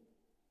alone.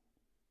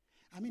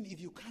 I mean, if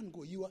you can't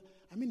go, you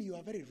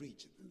are very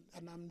rich.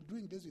 And I'm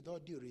doing this with all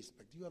due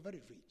respect. You are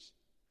very rich,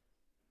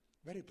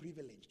 very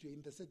privileged. You're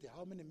in the city.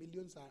 How many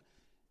millions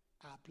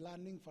are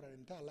planning for an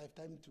entire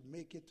lifetime to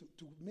make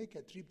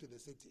a trip to the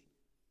city?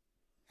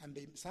 And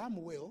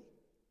some will,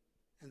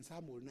 and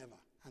some will never,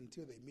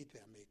 until they meet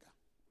their maker.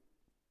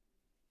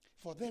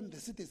 For them, the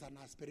city is an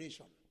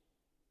aspiration.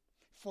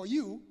 For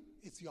you,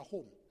 it's your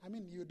home. I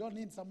mean, you don't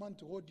need someone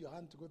to hold your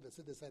hand to go to the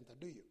city center,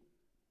 do you?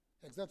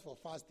 Except for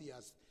fast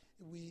years.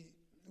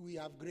 We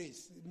have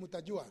grace.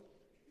 Mutajua,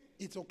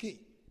 it's okay.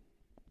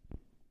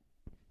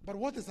 But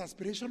what is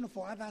aspiration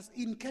for others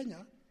in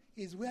Kenya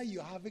is where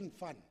you're having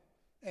fun.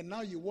 And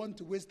now you want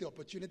to waste the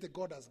opportunity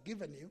God has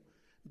given you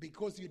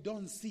because you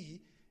don't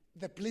see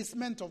the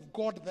placement of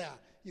God there.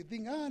 You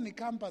think, ni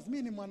campus,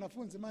 mi ni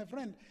mwanafunzi. My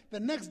friend, the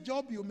next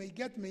job you may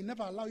get may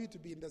never allow you to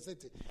be in the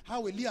city.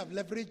 How will you have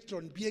leveraged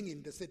on being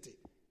in the city?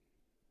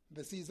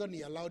 The season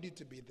he allowed you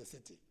to be in the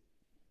city.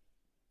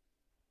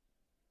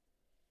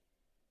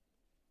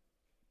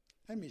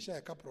 Let me share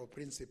a couple of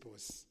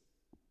principles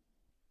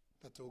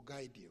that will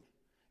guide you.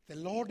 The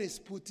Lord is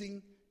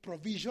putting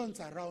provisions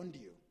around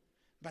you,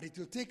 but it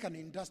will take an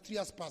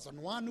industrious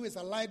person, one who is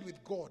allied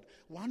with God,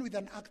 one with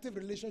an active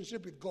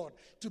relationship with God,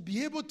 to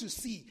be able to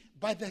see,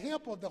 by the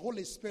help of the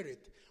Holy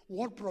Spirit,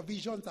 what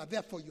provisions are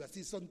there for your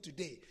season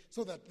today,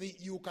 so that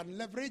you can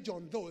leverage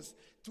on those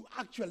to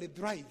actually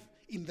thrive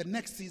in the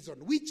next season,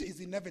 which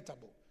is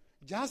inevitable.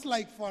 Just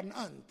like for an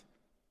ant,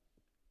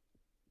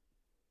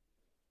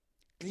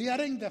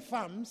 clearing the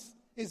farms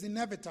is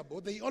inevitable.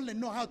 They only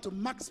know how to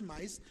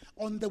maximize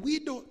on the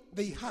window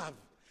they have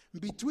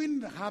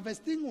between the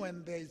harvesting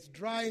when there is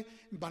dry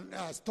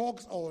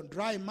stalks or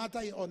dry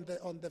matter on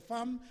the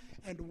farm,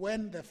 and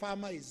when the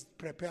farmer is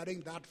preparing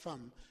that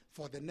farm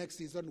for the next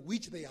season,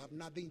 which they have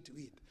nothing to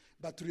eat,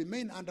 but to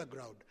remain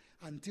underground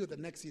until the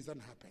next season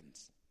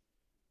happens.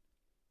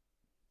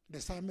 The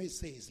psalmist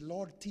says,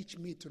 Lord, teach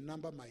me to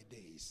number my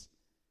days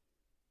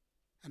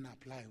and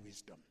apply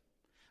wisdom.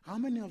 How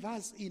many of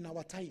us in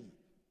our time,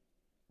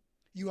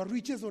 your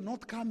riches will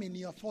not come in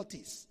your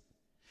 40s?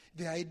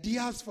 The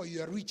ideas for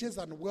your riches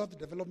and wealth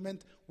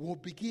development will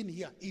begin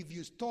here if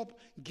you stop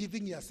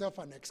giving yourself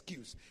an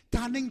excuse,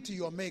 turning to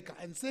your maker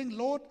and saying,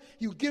 Lord,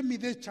 you gave me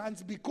this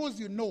chance because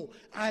you know,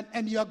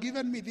 and you have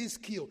given me this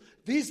skill,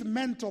 this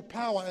mental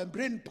power and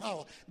brain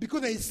power,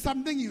 because there is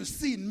something you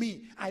see in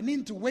me I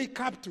need to wake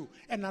up to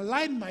and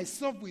align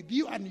myself with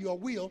you and your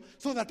will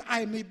so that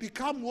I may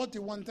become what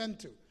you wanted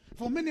to.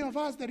 For many of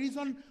us, the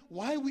reason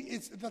why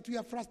it's that we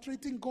are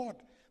frustrating God.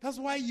 That's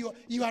why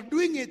you are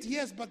doing it,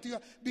 yes, but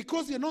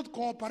because you're not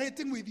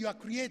cooperating with your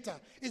Creator,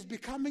 it's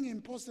becoming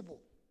impossible.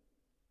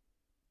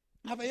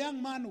 I have a young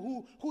man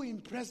who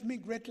impressed me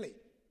greatly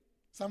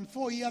some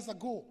 4 years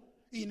ago.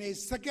 In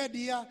his second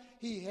year,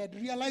 he had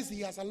realized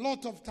he has a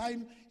lot of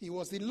time. He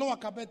was in Lower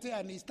Kabete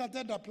and he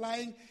started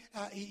applying.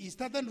 He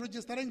started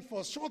registering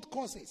for short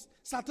courses,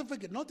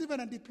 certificate, not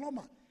even a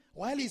diploma,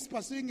 while he's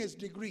pursuing his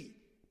degree.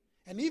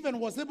 And even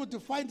was able to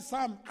find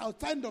some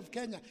outside of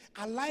Kenya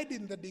allied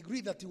in the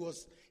degree that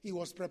he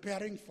was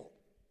preparing for.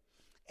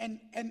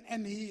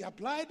 And he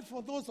applied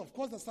for those. Of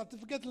course, the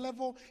certificate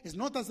level is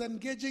not as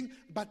engaging,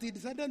 but he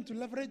decided to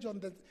leverage on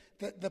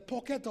the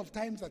pocket of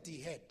times that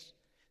he had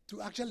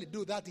to actually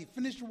do that. He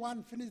finished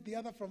one, finished the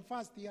other from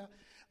first year.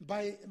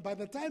 By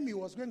the time he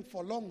was going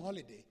for long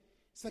holiday,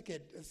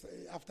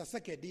 after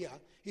second year,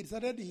 he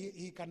decided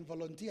he can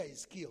volunteer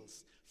his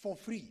skills for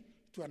free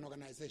to an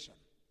organization.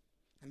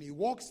 And he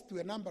walks to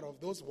a number of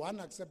those. One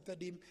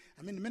accepted him.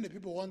 I mean, many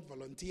people want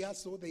volunteers,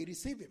 so they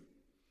receive him.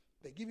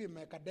 They give him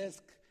a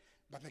desk.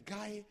 But the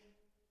guy,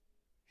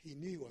 he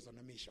knew he was on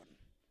a mission.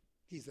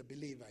 He's a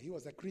believer. He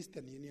was a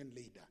Christian Union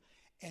leader.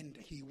 And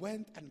he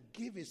went and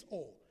gave his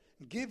all.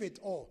 Gave it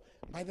all.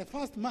 By the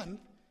first month,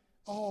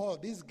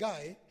 this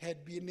guy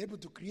had been able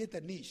to create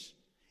a niche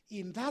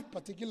in that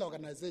particular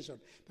organization.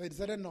 They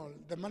decided, no,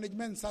 the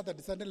management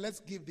decided, let's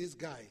give this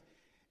guy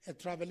a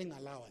traveling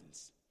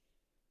allowance.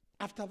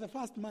 After the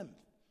first month,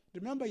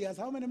 remember he has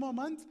how many more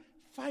months?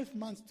 5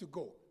 months to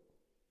go.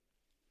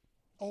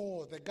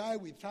 Oh, the guy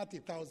with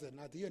 30,000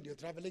 at the end, your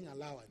traveling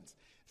allowance.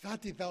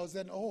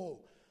 30,000,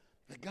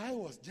 the guy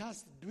was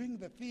just doing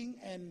the thing,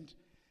 and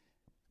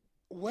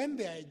when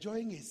they are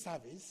enjoying his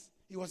service,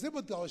 he was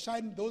able to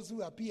outshine those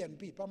who are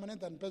PNP,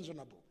 permanent and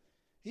pensionable.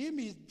 Him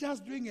is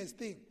just doing his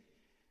thing.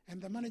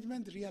 And the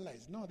management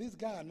realized, no, this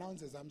guy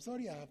announces, I'm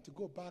sorry, I have to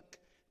go back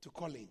to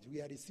college.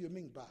 We are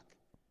resuming back.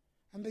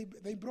 And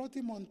they brought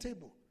him on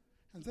table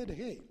and said,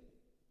 hey,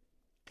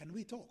 can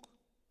we talk?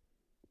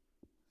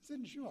 I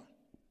said, sure.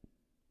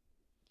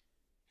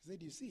 He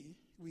said, you see,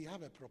 we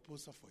have a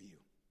proposal for you.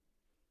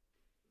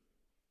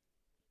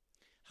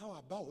 How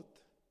about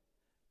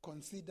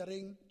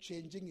considering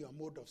changing your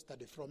mode of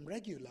study from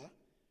regular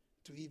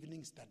to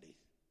evening study?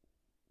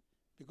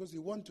 Because we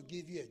want to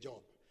give you a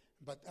job,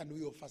 and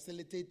we will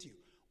facilitate you.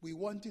 We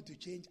want you to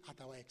change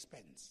at our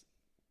expense,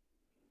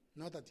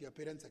 not at your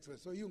parents'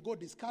 expense. So you go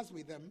discuss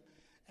with them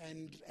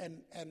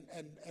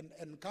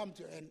and come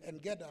to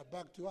and get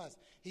back to us.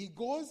 He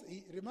goes,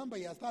 remember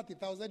he has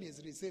 30,000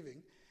 he's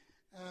receiving.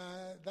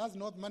 That's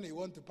not money you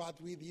want to part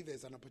with if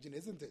there's an opportunity,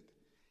 isn't it?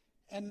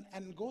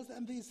 And goes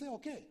and they say,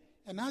 okay.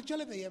 And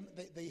actually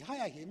they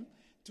hire him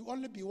to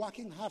only be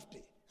working half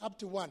day, up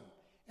to 1.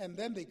 And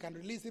then they can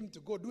release him to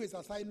go do his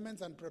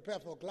assignments and prepare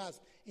for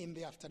class in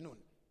the afternoon.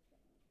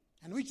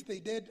 And which they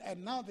did,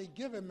 and now they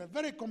gave him a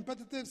very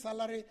competitive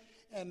salary,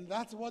 and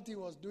that's what he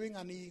was doing.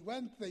 And he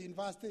went to the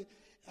university,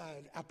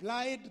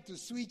 applied to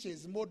switch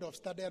his mode of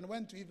study, and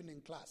went to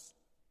evening class.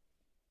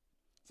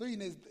 So in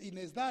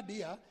his third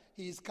year,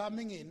 he is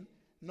coming in,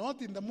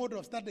 not in the mode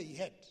of study he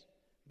had,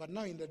 but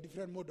now in the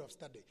different mode of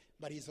study,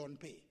 but he's on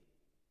pay.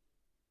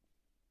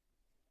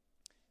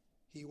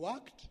 He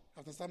worked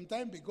after some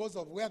time because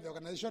of where the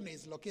organization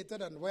is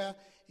located and where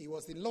he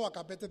was in Lower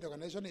Kabete, the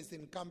organization is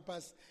in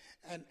campus.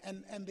 And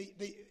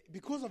they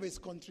because of his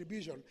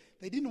contribution,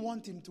 they didn't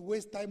want him to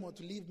waste time or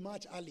to leave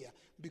much earlier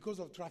because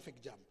of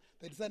traffic jam.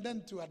 They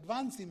decided to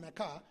advance him a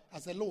car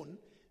as a loan,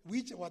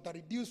 which was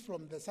reduced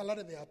from the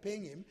salary they are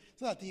paying him,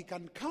 so that he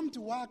can come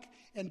to work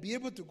and be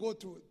able to go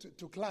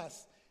to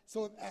class.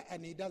 So,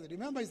 and he does it.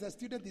 Remember, he's a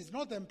student, he's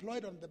not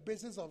employed on the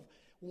basis of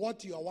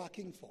what you are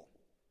working for.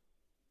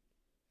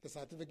 The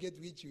certificate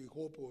which you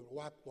hope will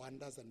work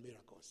wonders and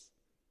miracles.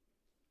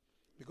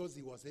 Because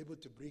he was able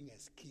to bring a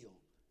skill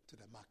to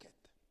the market.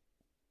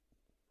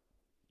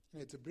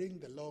 To bring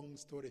the long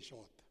story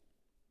short,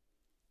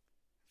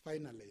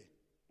 finally,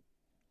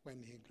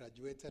 when he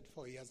graduated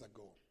 4 years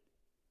ago,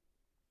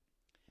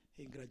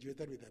 he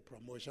graduated with a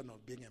promotion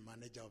of being a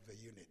manager of the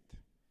unit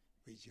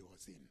which he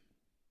was in.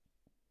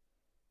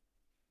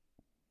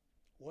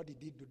 What did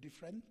he do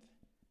different?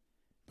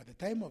 By the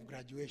time of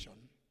graduation,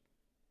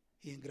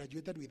 he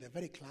graduated with the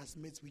very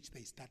classmates which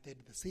they started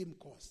the same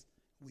course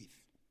with.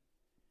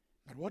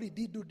 But what he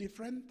did do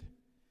different?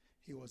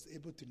 He was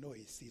able to know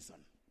his season.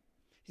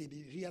 He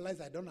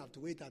realized I don't have to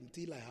wait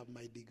until I have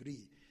my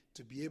degree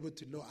to be able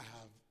to know I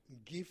have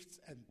gifts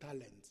and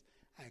talents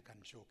I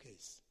can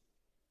showcase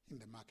in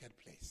the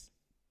marketplace.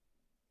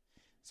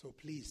 So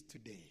please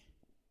today,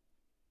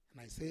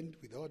 and I say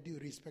with all due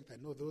respect,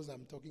 I know those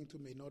I'm talking to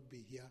may not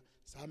be here,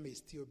 some may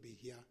still be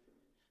here.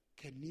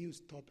 Can you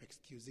stop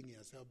excusing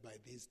yourself by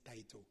this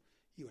title?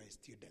 You are a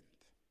student.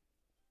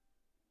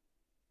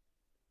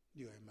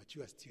 You are a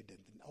mature student.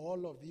 And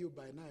all of you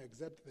by now,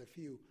 except the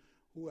few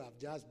who have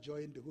just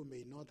joined, who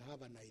may not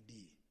have an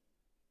ID,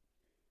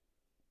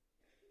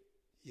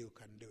 you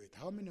can do it.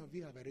 How many of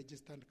you have a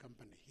registered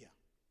company here?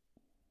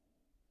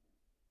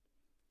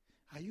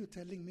 Are you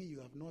telling me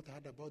you have not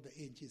heard about the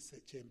ANG's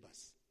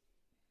chambers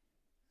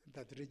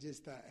that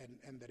register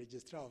and the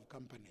registrar of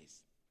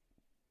companies?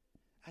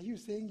 Are you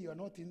saying you are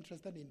not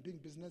interested in doing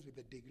business with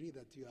the degree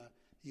that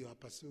you are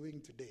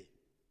pursuing today?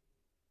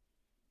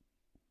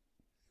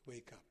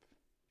 Wake up.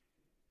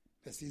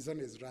 The season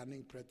is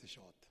running pretty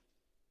short.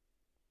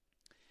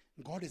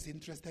 God is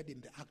interested in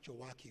the actual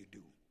work you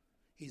do.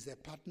 He's a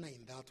partner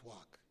in that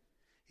work.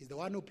 He's the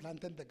one who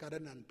planted the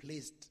garden and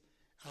placed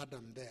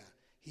Adam there.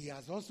 He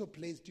has also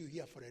placed you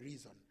here for a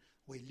reason.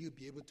 Will you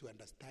be able to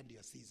understand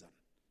your season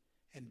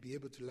and be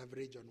able to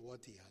leverage on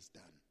what he has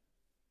done?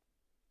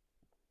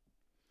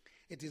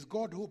 It is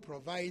God who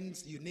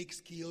provides unique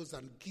skills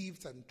and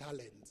gifts and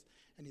talents,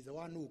 and he's the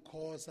one who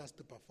calls us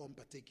to perform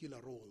particular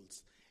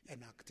roles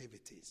and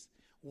activities.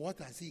 What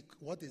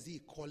is he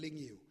calling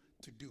you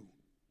to do?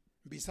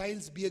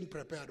 Besides being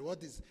prepared,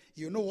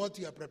 you know what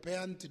you are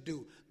preparing to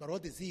do, but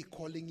what is he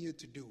calling you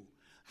to do?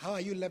 How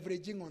are you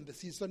leveraging on the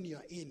season you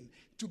are in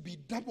to be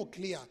double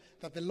clear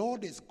that the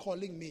Lord is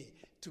calling me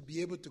to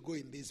be able to go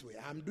in this way?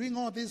 I'm doing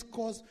all this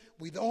course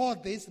with all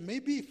this.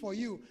 Maybe for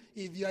you,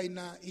 if you are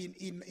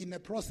in a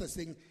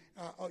processing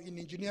or in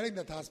engineering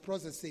that has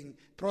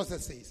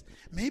processes,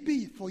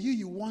 maybe for you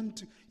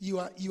you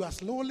are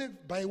slowly,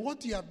 by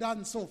what you have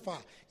done so far,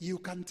 you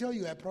can tell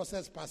you are a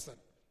process person.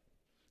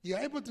 You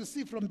are able to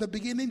see from the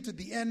beginning to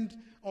the end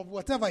of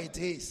whatever it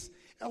is.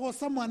 Or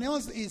someone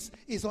else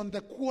is on the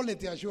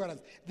quality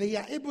assurance. They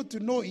are able to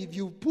know if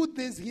you put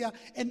this here,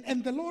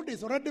 and the Lord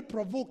is already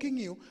provoking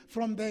you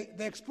from the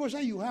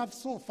exposure you have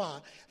so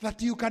far,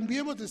 that you can be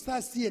able to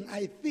start seeing,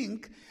 I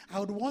think I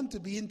would want to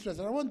be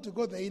interested. I want to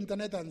go to the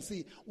internet and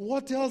see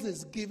what else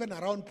is given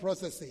around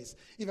processes.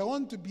 If I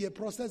want to be a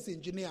process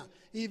engineer,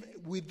 if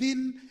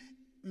within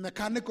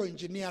mechanical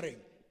engineering,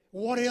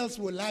 what else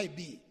will I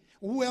be?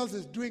 Who else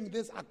is doing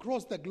this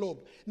across the globe?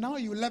 Now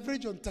you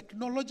leverage on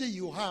technology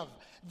you have.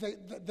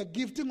 The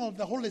gifting of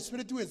the Holy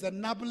Spirit who is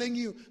enabling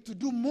you to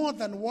do more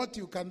than what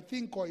you can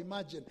think or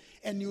imagine.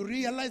 And you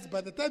realize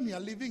by the time you are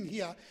living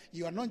here,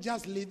 you are not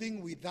just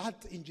living with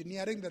that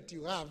engineering that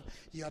you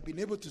have been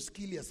able to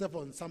skill yourself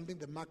on something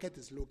the market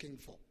is looking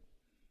for.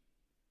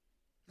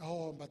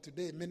 Oh, but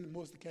today,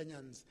 most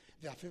Kenyans,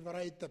 their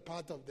favorite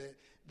part of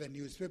the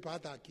newspaper,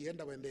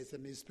 Akienda, when there's a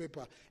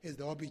newspaper, is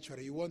the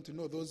obituary. You want to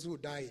know those who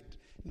died.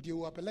 And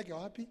you are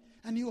happy,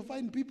 and you will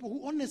find people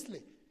who,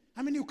 honestly,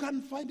 you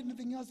can't find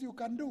anything else you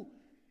can do.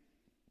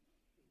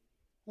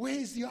 Where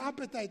is your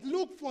appetite?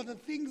 Look for the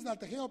things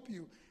that help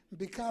you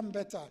Become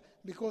better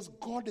because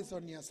God is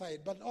on your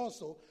side. But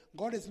also,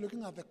 God is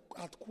looking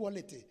at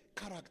quality,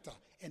 character,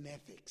 and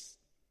ethics.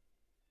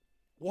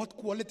 What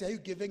quality are you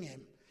giving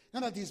him?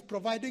 Not that he's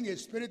providing a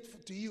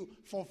spirit to you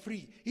for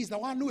free. He's the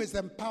one who is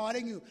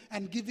empowering you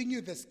and giving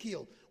you the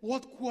skill.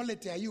 What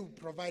quality are you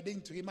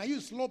providing to him? Are you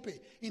sloppy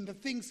in the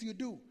things you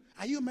do?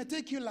 Are you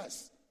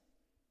meticulous?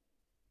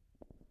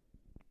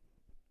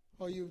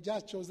 Or you've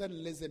just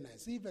chosen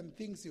laziness? Even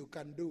things you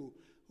can do,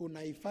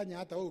 unaifanya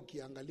hata wewe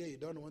ukiangalia, you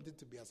don't want it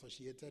to be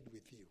associated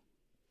with you.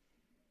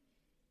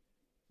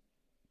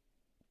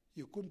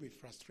 You couldn't be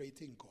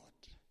frustrating God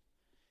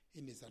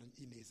in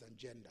his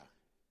agenda,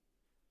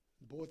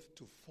 both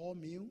to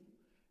form you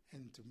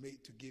and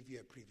to give you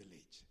a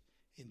privilege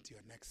into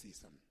your next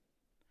season.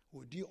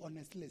 Would you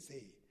honestly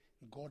say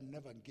God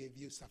never gave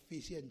you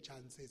sufficient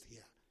chances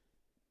here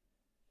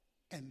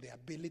and the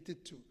ability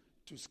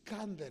to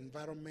scan the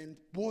environment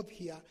both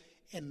here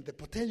and the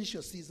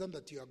potential season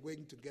that you are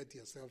going to get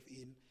yourself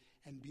in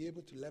and be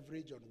able to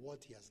leverage on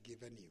what he has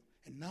given you?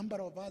 A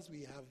number of us,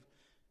 we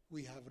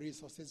have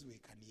resources we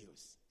can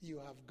use. You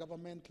have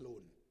government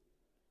loan.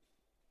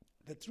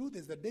 The truth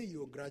is, the day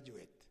you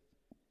graduate,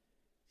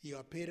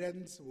 your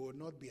parents will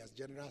not be as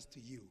generous to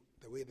you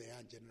the way they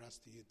are generous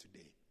to you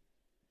today.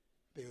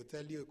 They will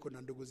tell you,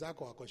 kuna ndugu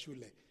zako wako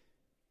shule.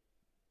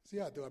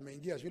 Si ati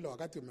wameingia shule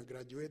wakati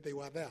umegraduate, they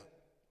were there.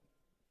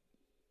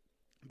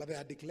 But they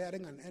are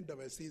declaring an end of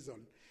a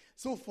season.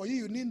 So for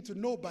you need to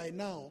know by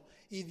now,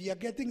 if you are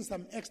getting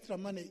some extra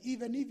money,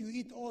 even if you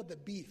eat all the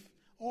beef,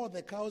 all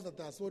the cows that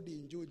are sold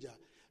in Juja,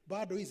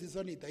 bado hii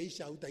season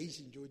itaisha,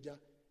 utaishi in Juja.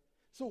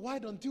 So why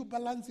don't you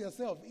balance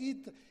yourself?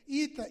 Eat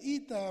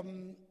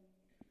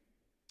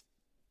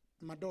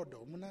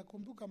madodo.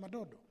 Mnakumbuka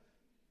madodo?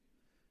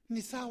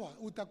 Ni sawa,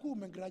 utakuwa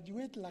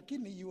umegraduate,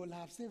 lakini you will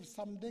have saved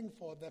something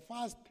for the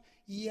first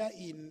year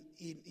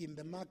in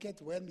the market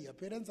when your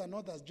parents are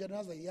not as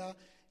generous a year.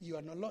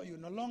 You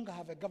no longer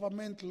have a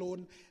government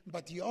loan,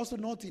 but you're also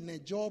not in a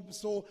job.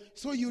 So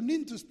you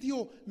need to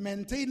still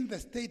maintain the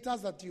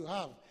status that you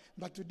have.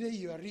 But today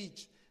you are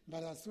rich.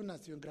 But as soon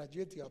as you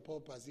graduate, you are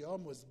paupers. You're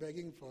almost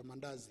begging for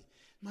mandazi.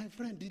 My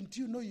friend, didn't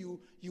you know you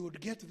would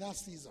get that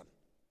season?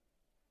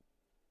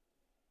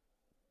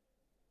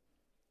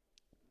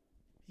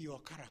 Your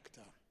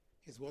character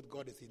is what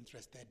God is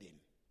interested in.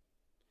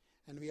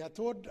 And we are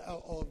told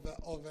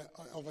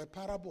of a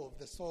parable of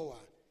the sower,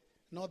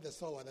 not the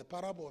sower, the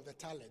parable of the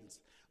talents,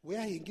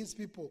 where he gives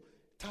people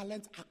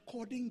talents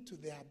according to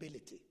their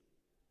ability.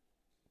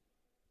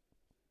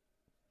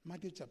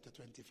 Matthew chapter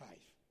 25.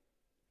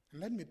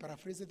 And let me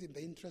paraphrase it in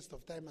the interest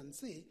of time and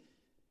say,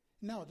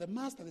 now the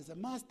master is a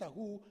master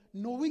who,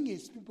 knowing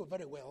his people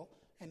very well,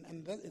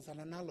 and that is an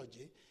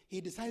analogy,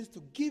 he decides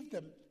to give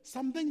them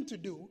something to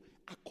do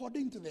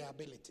according to their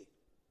ability.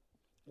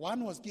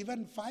 One was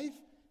given 5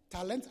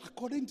 talents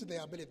according to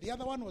their ability. The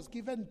other one was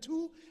given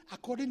 2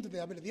 according to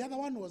their ability. The other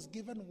one was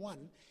given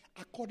 1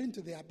 according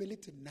to their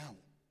ability now.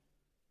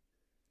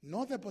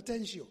 Not the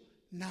potential,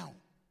 now.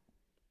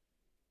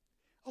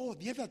 Oh,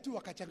 the other 2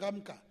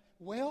 wakachangamka.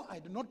 Well, I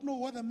do not know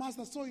what the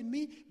master saw in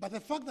me, but the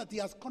fact that he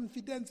has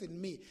confidence in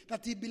me,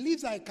 that he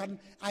believes I can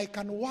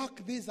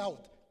work this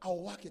out,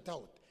 I'll work it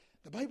out.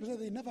 The Bible says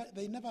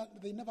they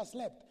never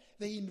slept.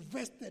 They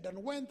invested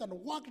and went and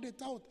worked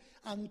it out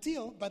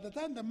until by the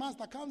time the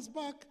master comes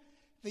back,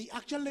 the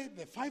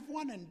 5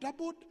 won and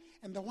doubled,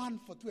 and the 1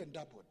 for 2 and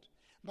doubled.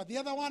 But the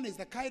other one is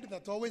the kind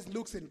that always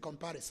looks in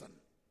comparison.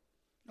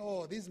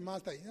 Oh, this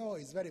master,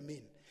 he's very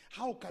mean.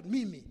 How can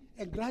me,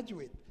 a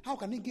graduate, how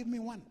can he give me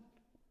 1?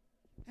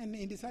 And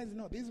he decides,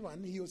 no, this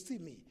one, he'll see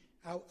me.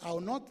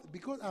 I'll not,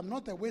 because I'm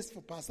not a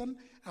wasteful person,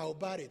 I'll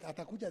bar it.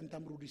 Atakuja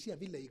nitamrudishia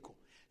vile iko.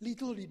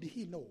 Little did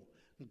he know,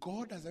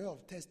 God has a way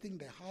of testing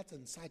the hearts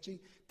and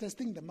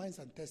testing the minds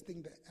and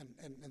testing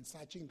and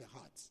searching the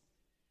hearts.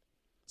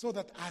 So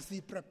that as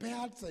he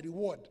prepares the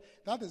reward,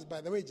 that is,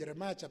 by the way,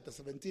 Jeremiah chapter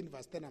 17,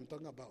 verse 10 I'm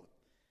talking about.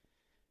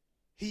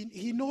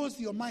 He knows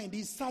your mind.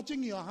 He's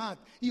searching your heart.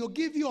 He'll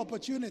give you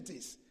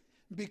opportunities.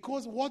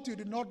 Because what you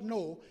do not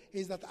know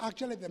is that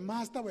actually the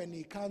master, when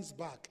he comes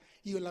back,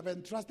 he will have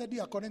entrusted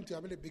you according to your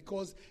ability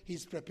because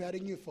he's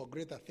preparing you for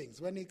greater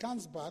things. When he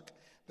comes back,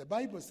 the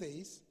Bible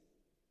says,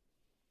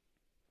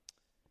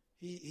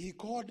 he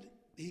called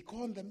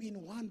them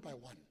in one by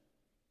one.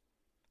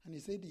 And he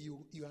said,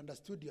 you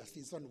understood your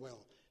season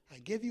well. I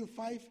gave you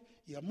 5,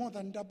 you are more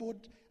than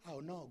doubled. I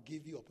will now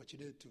give you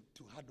opportunity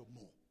to handle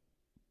more.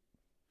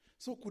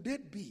 So could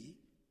it be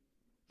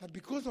that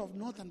because of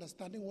not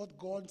understanding what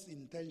God's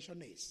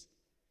intention is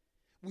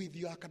with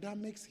your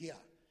academics here,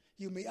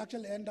 you may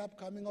actually end up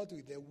coming out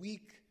with a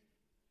weak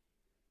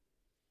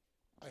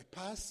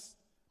pass,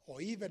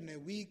 or even a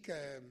weak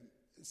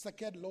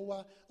second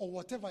lower, or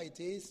whatever it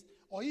is,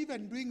 or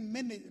even doing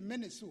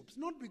many soups,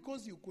 not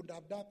because you could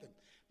have done them,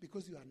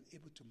 because you are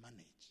unable to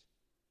manage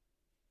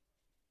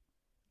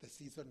the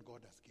season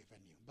God has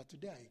given you. But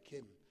today I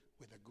came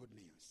with the good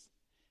news.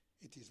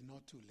 It is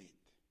not too late.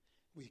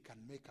 We can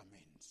make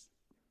amends.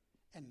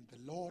 And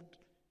the Lord,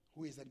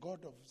 who is a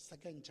God of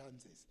second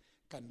chances,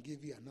 can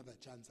give you another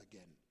chance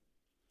again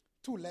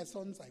 2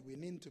 lessons we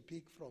need to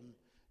pick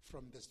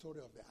from the story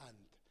of the ant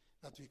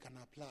that we can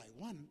apply.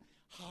 One,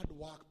 hard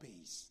work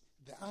pays.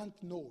 The ant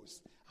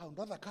knows I would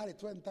rather carry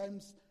 20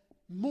 times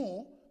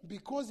more,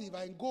 because if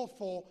I go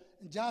for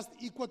just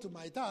equal to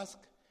my task,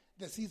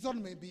 the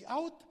season may be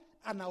out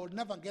and I will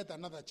never get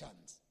another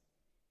chance.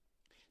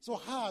 So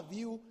how have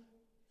you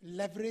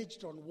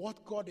leveraged on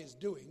what God is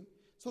doing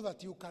so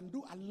that you can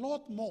do a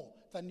lot more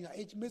than your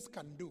age mates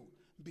can do,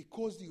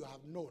 because you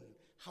have known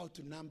how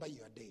to number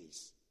your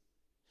days?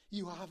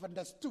 You have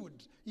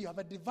understood. You have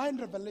a divine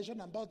revelation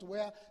about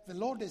where the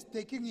Lord is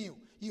taking you.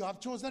 You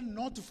have chosen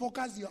not to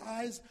focus your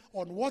eyes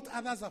on what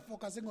others are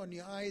focusing on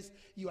your eyes.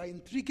 You are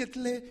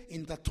intricately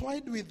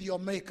intertwined with your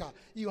Maker.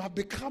 You have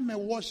become a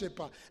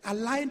worshiper,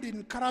 aligned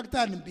in character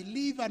and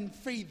belief and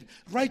faith.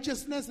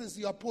 Righteousness is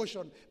your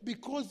portion,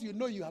 because you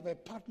know you have a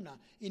partner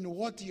in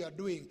what you are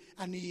doing,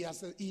 and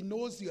he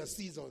knows your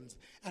seasons,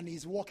 and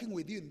he's working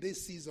with you in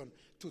this season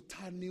to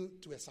turn you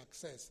to a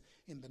success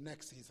in the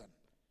next season.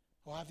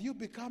 Or have you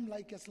become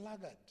like a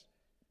sluggard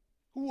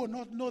who will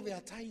not know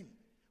their time?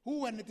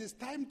 Who, when it is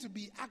time to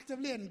be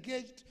actively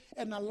engaged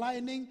and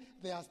aligning,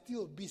 they are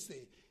still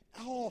busy.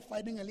 Or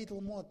finding a little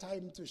more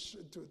time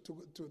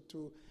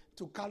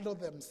to cuddle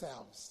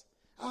themselves.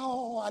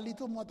 A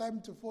little more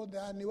time to fold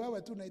their ni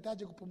wewe tu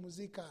unahitaji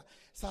kupumzika.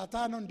 Saa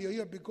 5 ndio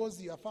hiyo,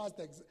 because your first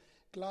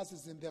class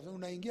is in there.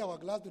 Unaingia kwa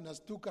class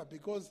unastuka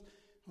because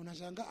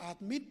unashanga at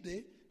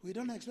midday. We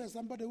don't expect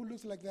somebody who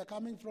looks like they're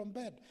coming from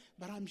bed.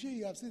 But I'm sure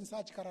you have seen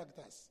such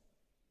characters.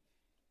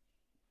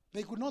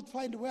 They could not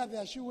find where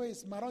their shoe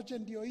is. Maroche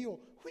ndio hiyo.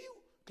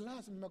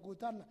 Class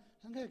mmekutana.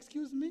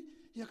 Excuse me,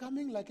 you're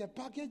coming like a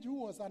package who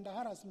was under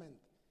harassment.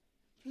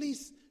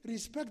 Please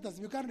respect us.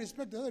 We can't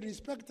respect us.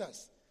 Respect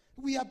us.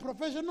 We are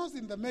professionals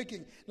in the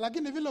making.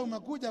 Lakini vile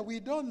umekuja, we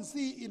don't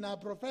see in our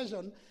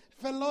profession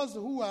fellows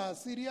who are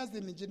serious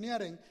in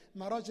engineering.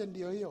 Maroche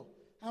ndio hiyo.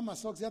 Ama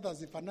socks hata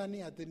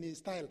zifanani ati ni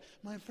style.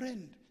 My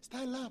friend,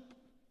 style up.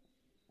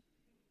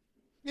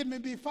 It may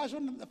be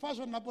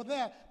fashionable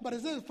there, but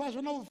it's a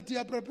fashionable you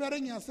are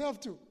preparing yourself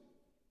to.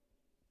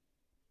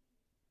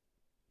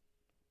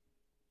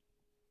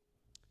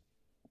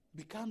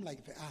 Become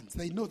like the ants.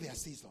 They know their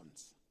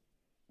seasons.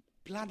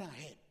 Plan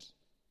ahead.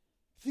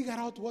 Figure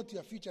out what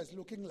your future is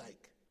looking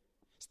like.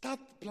 Start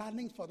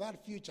planning for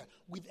that future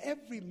with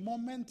every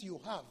moment you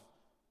have.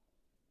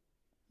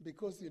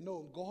 Because,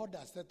 God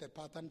has set a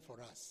pattern for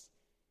us.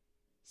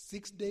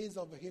 6 days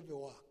of heavy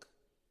work.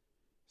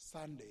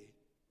 Sunday,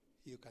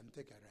 you can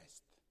take a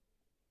rest.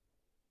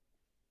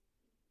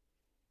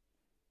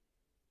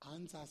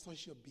 Ants are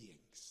social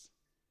beings.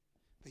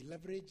 They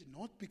leverage,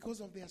 not because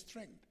of their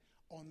strength,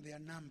 on their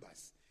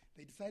numbers.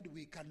 They decide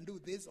we can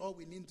do this, or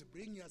we need to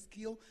bring your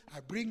skill, I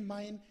bring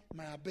mine,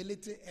 my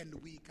ability, and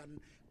we can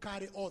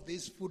carry all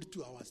this food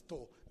to our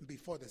store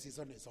before the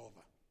season is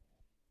over.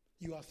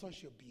 You are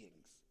social beings.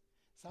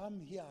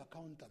 Some here are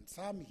accountants.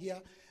 Some here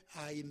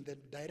are in the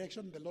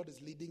direction the Lord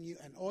is leading you,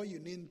 and all you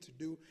need to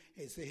do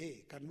is say,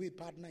 hey, can we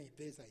partner in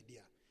this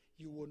idea?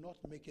 You will not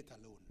make it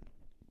alone.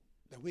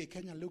 The way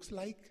Kenya looks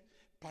like,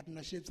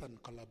 partnerships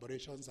and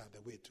collaborations are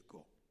the way to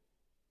go.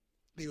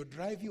 They will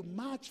drive you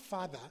much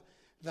further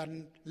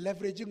than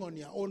leveraging on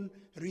your own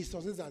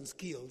resources and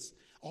skills.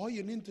 All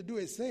you need to do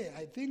is say,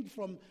 I think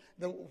from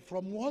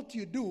what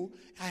you do,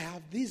 I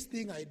have this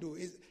thing I do.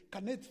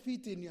 Can it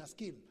fit in your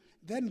scheme?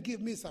 Then give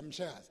me some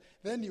shares.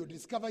 Then you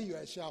discover you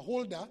are a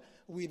shareholder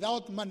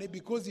without money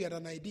because you had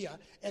an idea,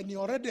 and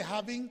you're already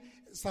having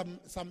some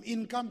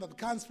income that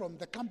comes from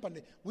the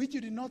company, which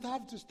you did not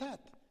have to start.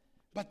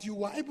 But you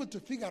were able to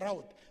figure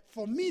out,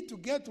 for me to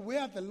get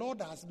where the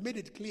Lord has made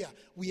it clear,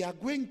 we are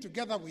going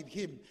together with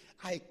him.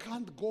 I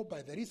can't go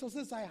by the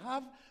resources I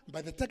have,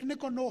 by the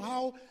technical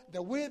know-how,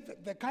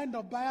 the kind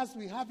of buyers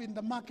we have in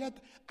the market.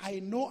 I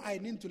know I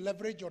need to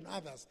leverage on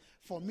others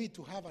for me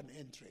to have an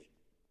entry.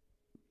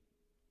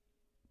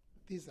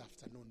 This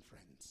afternoon,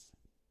 friends,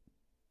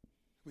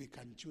 we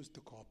can choose to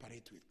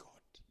cooperate with God.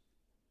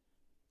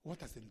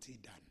 What hasn't he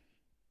done?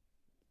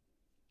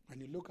 When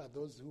you look at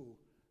those who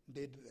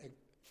did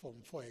Form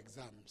 4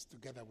 exams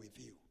together with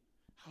you,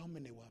 how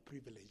many were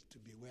privileged to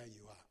be where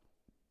you are?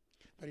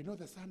 But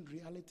the sad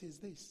reality is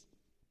this.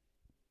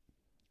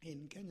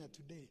 In Kenya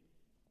today,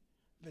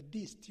 the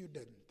D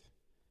student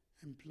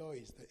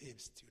employs the A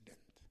student.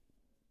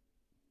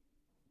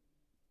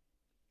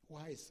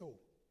 Why so?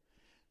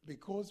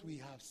 Because we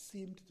have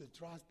seemed to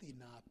trust in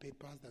our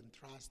papers than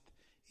trust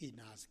in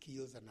our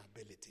skills and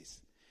abilities.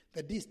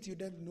 The D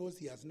student knows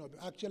he has not.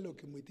 Actually,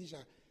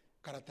 ukimwitisha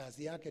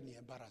karatasi yake ni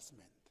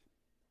embarrassment.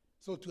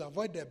 So to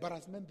avoid the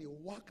embarrassment, they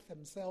work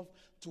themselves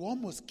to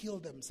almost kill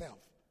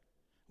themselves.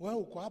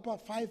 Well, uko hapa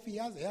 5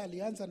 years,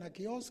 alianza na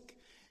kiosk.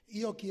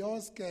 Hiyo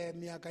kiosk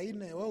miaka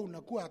 4, wewe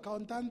unakuwa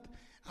accountant,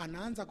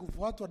 anaanza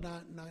kufuatwa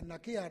na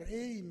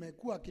KRA,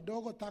 imekuwa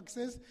kidogo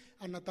taxes,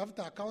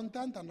 anatafuta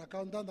accountant, and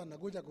accountant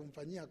anakuja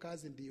kumfanyia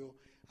kazi ndio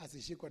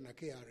asishikwe na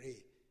KRA.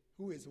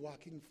 Who is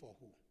working for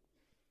who?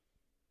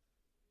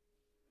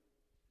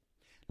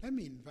 Let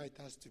me invite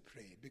us to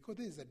pray, because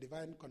this is a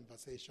divine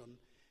conversation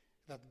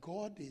that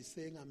God is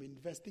saying, I'm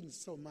investing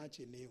so much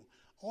in you.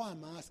 All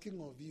I'm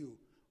asking of you,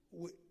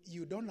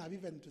 you don't have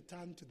even to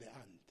turn to the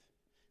ant.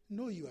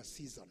 Know your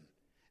season.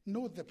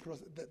 Know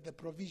the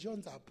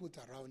provisions are put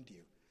around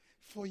you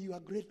for your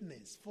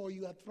greatness, for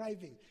your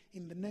thriving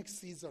in the next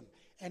season,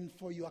 and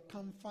for your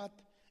comfort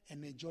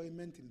and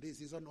enjoyment in this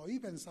season, or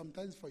even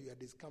sometimes for your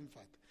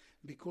discomfort,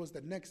 because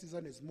the next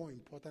season is more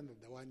important than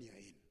the one you're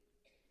in.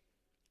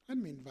 Let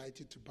me invite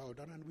you to bow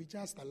down, and we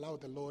just allow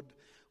the Lord,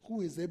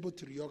 who is able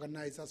to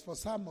reorganize us. For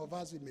some of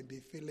us, we may be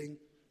feeling,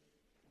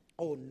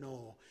 oh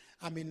no,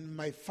 I'm in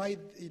my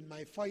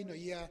final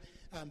year,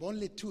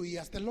 only 2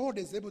 years. The Lord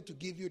is able to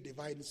give you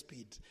divine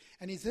speed,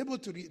 and He's able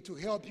to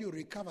help you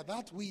recover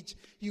that which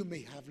you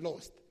may have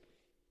lost.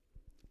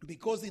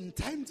 Because in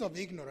times of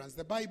ignorance,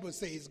 the Bible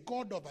says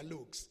God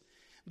overlooks.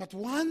 But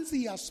once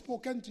He has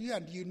spoken to you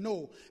and you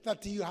know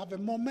that you have a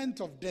moment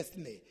of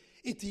destiny,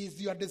 it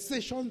is your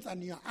decisions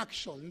and your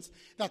actions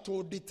that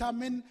will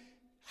determine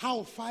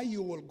how far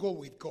you will go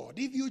with God.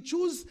 If you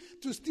choose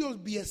to still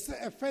be a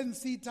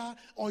fence-sitter,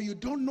 or you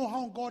don't know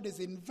how God is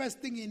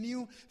investing in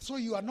you, so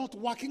you are not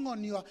working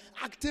on your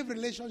active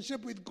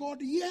relationship with God,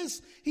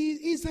 yes,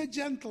 He is a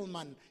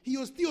gentleman. He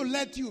will still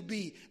let you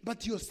be,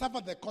 but you suffer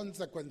the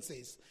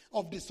consequences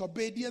of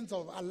disobedience,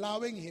 of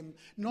allowing Him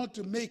not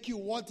to make you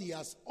what He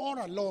has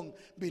all along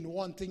been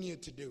wanting you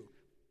to do.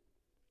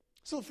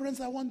 So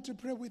friends, I want to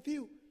pray with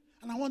you.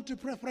 And I want to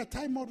pray for a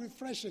time of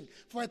refreshing,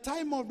 for a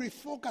time of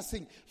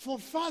refocusing. For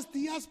first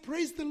years,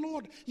 praise the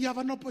Lord, you have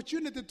an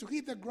opportunity to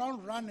hit the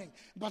ground running.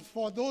 But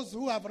for those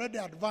who have already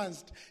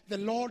advanced, the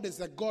Lord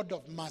is a God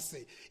of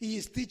mercy. He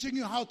is teaching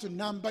you how to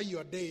number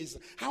your days,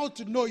 how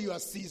to know your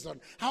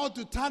season, how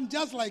to turn,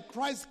 just like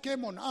Christ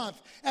came on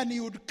earth, and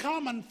He would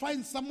come and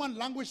find someone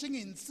languishing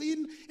in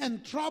sin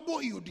and trouble.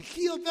 He would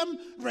heal them,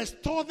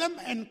 restore them,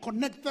 and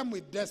connect them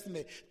with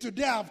destiny.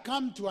 Today I've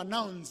come to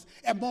announce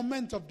a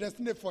moment of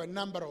destiny for a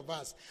number of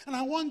us. And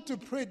I want to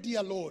pray,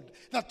 dear Lord,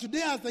 that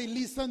today as they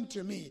listen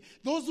to me,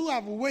 those who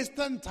have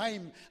wasted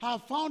time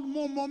have found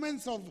more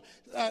moments of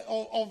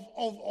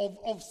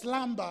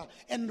slumber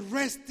and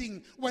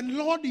resting. When,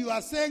 Lord, you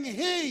are saying,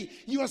 hey,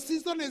 your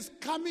season is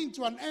coming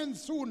to an end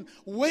soon.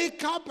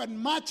 Wake up and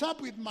march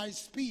up with my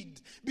speed,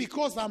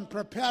 because I'm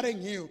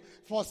preparing you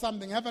for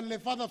something. Heavenly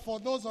Father, for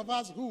those of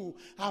us who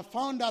have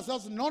found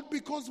ourselves not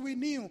because we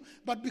knew,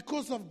 but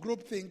because of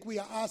groupthink, we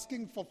are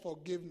asking for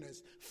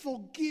forgiveness.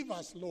 Forgive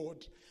us,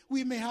 Lord.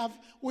 We may have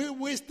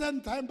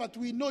wasted time, but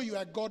we know you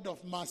are God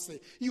of mercy.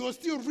 You will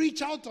still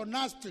reach out on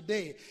us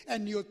today,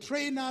 and you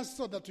train us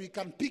so that we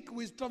can pick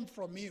wisdom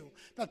from you,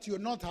 that you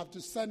will not have to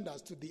send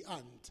us to the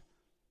ant.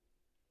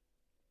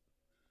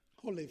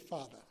 Holy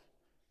Father,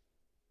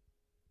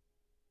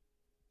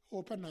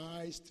 open our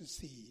eyes to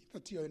see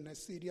that you're in a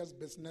serious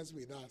business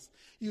with us.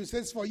 You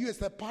says for you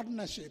it's a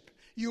partnership.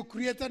 You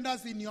created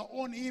us in your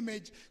own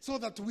image so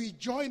that we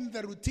join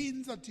the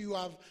routines that you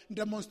have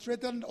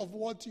demonstrated of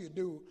what you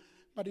do.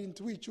 But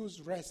into we choose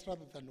rest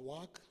rather than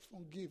work.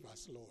 Forgive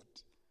us, Lord.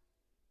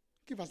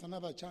 Give us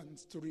another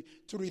chance to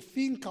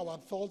rethink our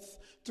thoughts,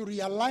 to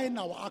realign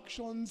our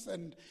actions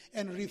and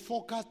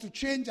refocus, to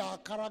change our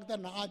character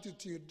and our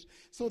attitude,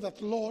 so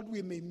that, Lord,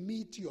 we may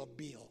meet your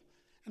bill.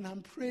 And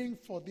I'm praying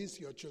for this,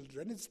 your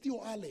children. It's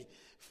still early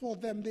for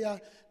them. They are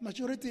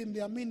majority in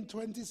their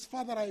mid-20s.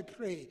 Father, I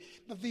pray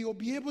that they will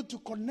be able to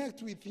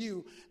connect with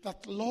you,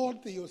 that,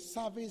 Lord, they will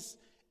service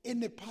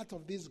any part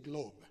of this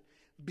globe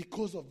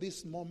because of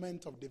this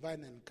moment of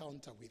divine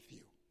encounter with you.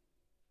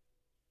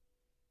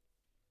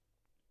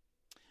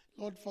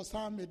 Lord, for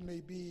some it may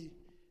be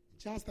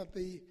just that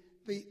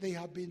they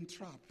have been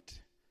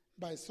trapped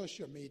by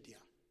social media.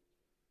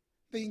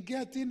 They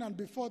get in, and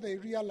before they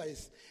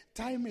realize,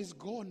 time is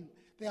gone.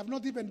 They have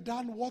not even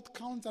done what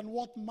counts and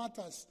what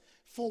matters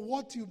for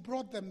what you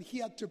brought them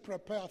here to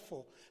prepare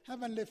for.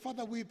 Heavenly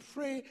Father, we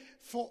pray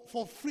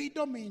for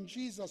freedom in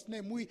Jesus'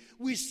 name.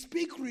 We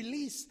speak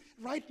release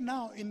right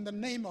now in the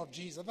name of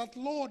Jesus. That,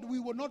 Lord, we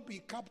will not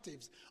be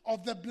captives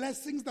of the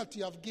blessings that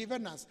you have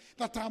given us,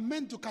 that are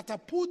meant to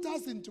catapult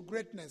us into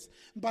greatness.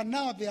 But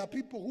now there are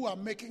people who are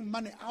making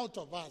money out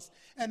of us,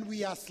 and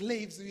we are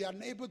slaves. We are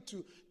unable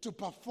to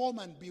perform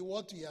and be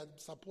what we are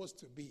supposed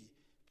to be.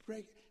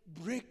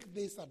 Break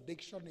this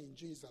addiction in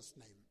Jesus'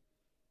 name.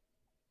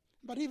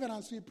 But even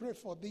as we pray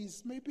for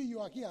this, maybe you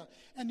are here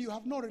and you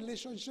have no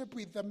relationship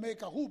with the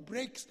Maker who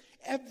breaks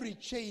every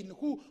chain,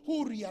 who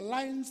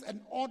realigns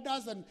and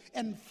orders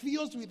and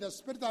fills with the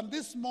Spirit. And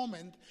this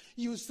moment,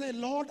 you say,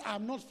 Lord,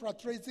 I'm not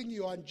frustrating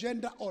your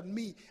agenda on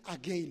me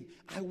again.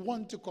 I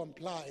want to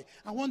comply.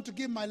 I want to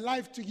give my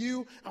life to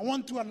you. I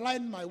want to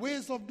align my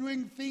ways of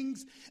doing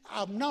things.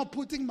 I'm now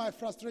putting my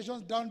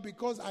frustrations down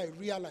because I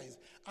realize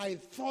I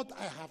thought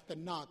I have the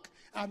knack.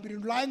 I've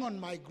been relying on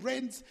my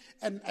grains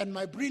and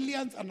my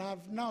brilliance, and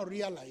I've now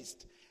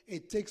realized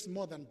it takes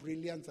more than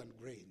brilliance and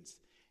grains.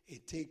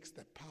 It takes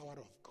the power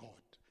of God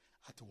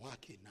at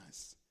work in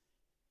us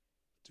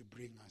to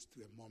bring us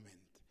to a moment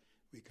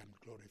we can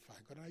glorify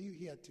God. Are you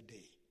here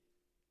today?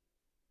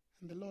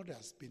 And the Lord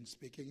has been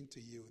speaking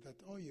to you that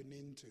all you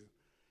need to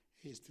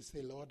is to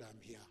say, Lord, I'm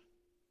here.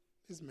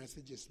 This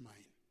message is mine.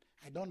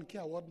 I don't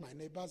care what my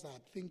neighbors are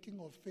thinking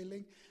or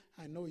feeling.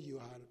 I know you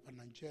have an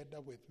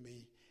agenda with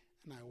me,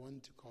 and I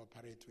want to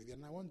cooperate with you,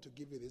 and I want to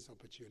give you this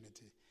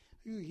opportunity.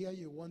 You here,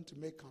 you want to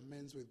make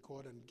amends with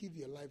God and give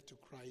your life to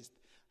Christ,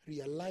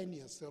 realign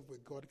yourself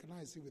with God. Can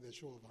I see with a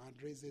show of hand?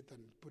 Raise it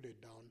and put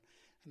it down,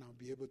 and I'll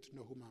be able to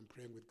know whom I'm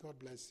praying with. God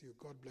bless you.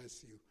 God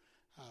bless you.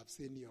 I've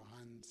seen your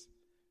hands.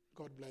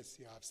 God bless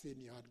you. I've seen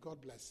your hand.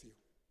 God bless you.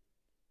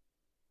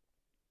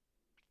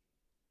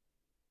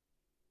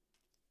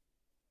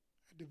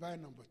 A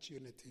divine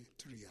opportunity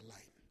to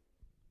realign.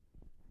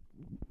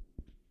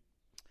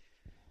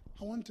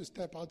 I want to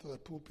step out of the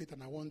pulpit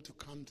and I want to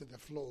come to the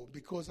floor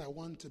because I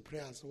want to pray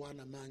as one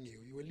among you.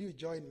 Will you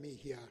join me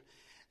here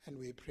and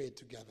we pray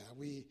together?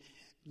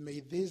 May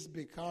this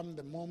become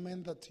the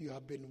moment that you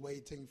have been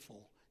waiting for.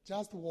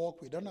 Just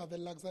walk. We don't have the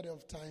luxury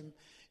of time.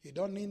 You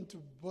don't need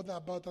to bother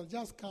about it.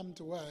 Just come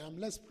to where I am.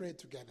 Let's pray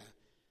together.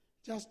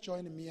 Just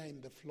join me here in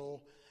the floor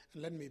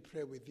and let me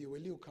pray with you.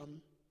 Will you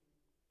come?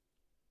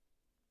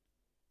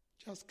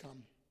 Just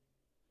come.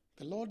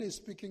 The Lord is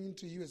speaking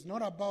to you. It's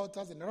not about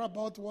us. It's not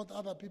about what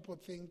other people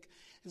think.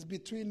 It's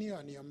between you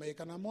and your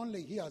Maker. And I'm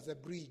only here as a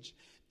bridge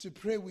to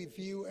pray with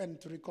you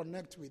and to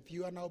reconnect with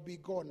you. And I'll be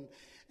gone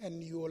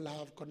and you will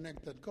have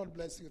connected. God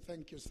bless you.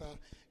 Thank you, sir.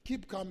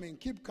 Keep coming.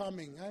 Keep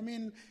coming. I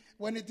mean,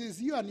 when it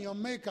is you and your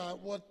Maker,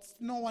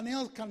 no one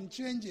else can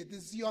change it.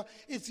 It's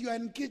your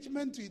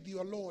engagement with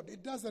your Lord.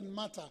 It doesn't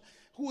matter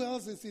who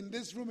else is in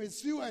this room.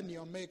 It's you and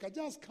your Maker.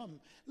 Just come.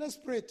 Let's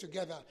pray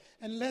together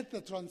and let the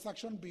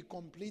transaction be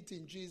complete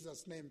in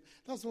Jesus' name.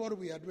 That's what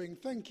we are doing.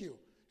 Thank you.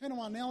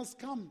 Anyone else,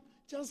 come.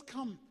 Just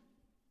come.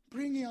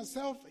 Bring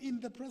yourself in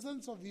the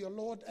presence of your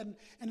Lord and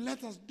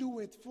let us do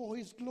it for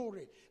His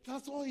glory.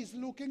 That's all He's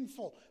looking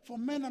for. For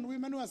men and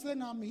women who are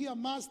saying, I'm here,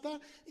 Master.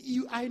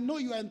 I know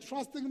you are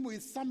entrusting me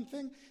with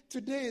something.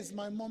 Today is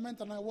my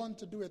moment and I want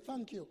to do it.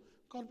 Thank you.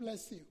 God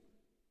bless you.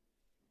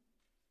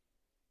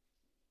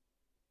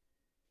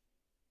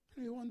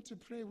 We want to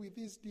pray with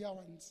these dear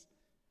ones.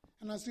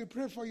 And as you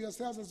pray for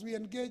yourselves, as we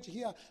engage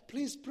here,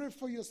 please pray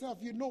for yourself.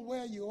 You know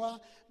where you are.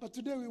 But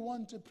today we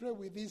want to pray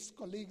with these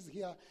colleagues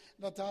here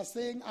that are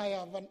saying, I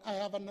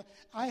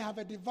have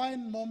a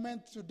divine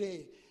moment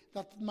today,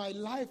 that my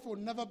life will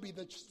never be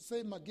the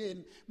same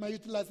again. My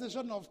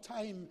utilization of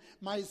time,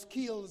 my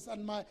skills,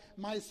 and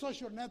my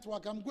social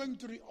network, I'm going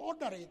to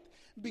reorder it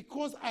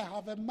because I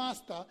have a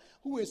master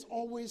who is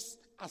always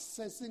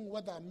assessing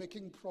whether I'm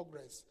making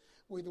progress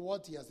with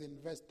what He has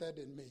invested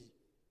in me.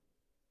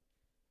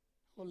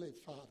 Holy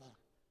Father,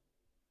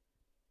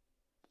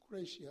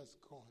 gracious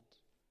God,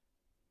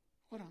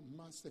 what a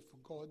merciful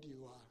God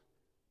you are.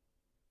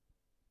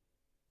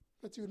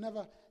 But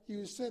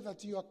you say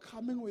that you are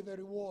coming with a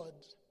reward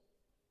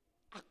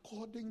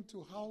according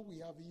to how we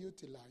have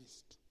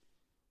utilized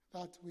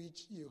that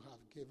which you have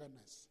given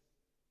us.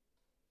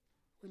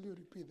 Will you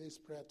repeat this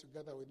prayer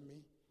together with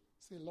me?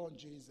 Say, Lord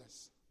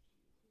Jesus,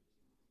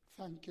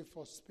 thank you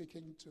for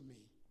speaking to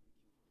me.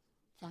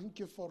 Thank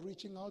you for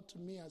reaching out to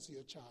me as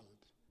your child.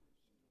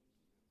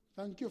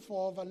 Thank you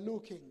for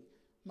overlooking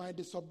my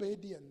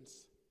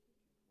disobedience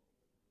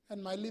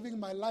and my living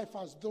my life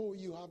as though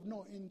you have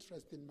no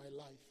interest in my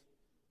life.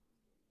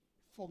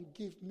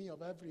 Forgive me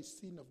of every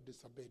sin of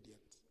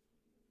disobedience.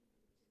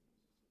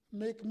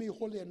 Make me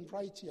holy and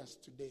righteous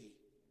today.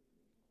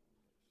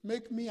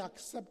 Make me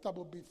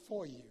acceptable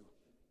before you.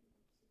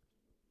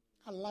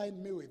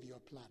 Align me with your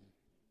plan.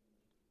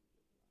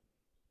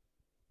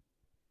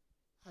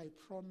 I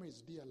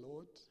promise, dear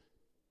Lord,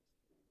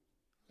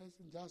 let's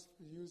just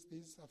use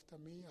this after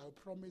me. I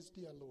promise,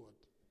 dear Lord,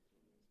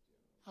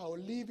 I will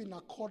live in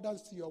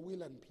accordance to your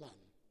will and plan.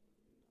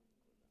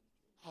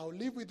 I will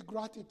live with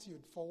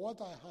gratitude for what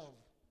I have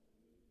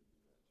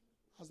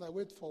as I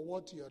wait for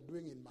what you are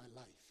doing in my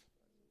life.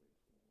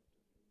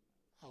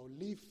 I will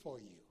live for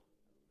you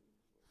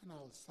and I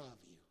will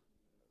serve you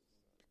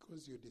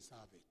because you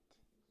deserve it.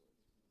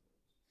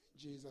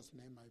 In Jesus'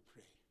 name I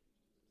pray.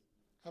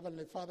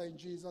 Heavenly Father, in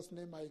Jesus'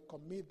 name I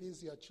commit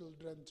these your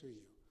children to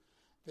you.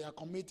 They are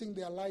committing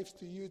their lives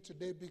to you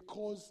today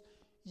because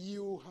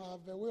you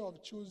have a way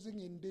of choosing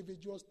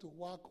individuals to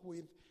work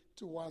with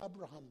towards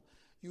Abraham.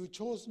 You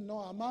chose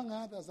Noah among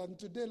others, and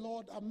today,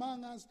 Lord,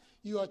 among us,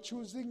 you are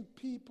choosing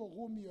people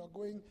whom you are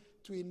going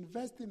to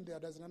invest in their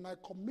destiny. And I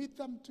commit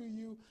them to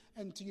you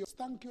and to you.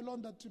 Thank you,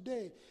 Lord, that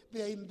today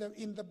they are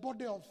in the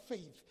body of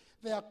faith.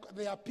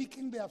 They are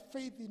picking their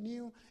faith in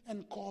you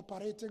and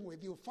cooperating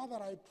with you. Father,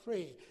 I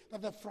pray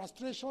that the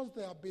frustrations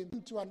they have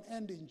been to an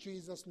end in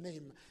Jesus'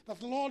 name.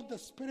 That, Lord, the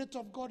Spirit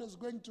of God is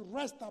going to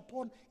rest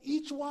upon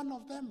each one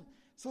of them.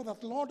 So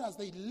that, Lord, as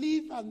they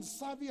live and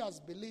serve you as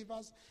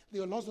believers, they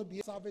will also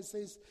be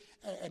services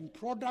and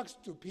products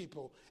to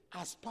people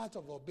as part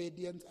of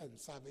obedience and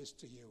service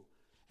to you.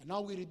 And now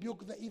we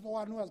rebuke the evil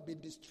one who has been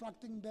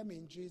distracting them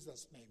in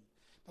Jesus' name.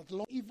 That,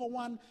 Lord, evil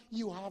one,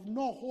 you have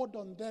no hold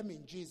on them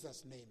in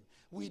Jesus' name.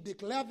 We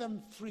declare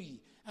them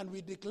free and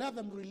we declare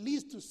them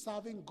released to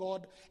serving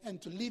God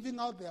and to living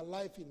out their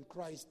life in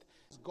Christ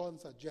as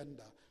God's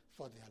agenda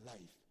for their life.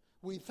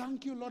 We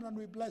thank you, Lord, and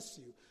we bless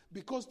you,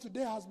 because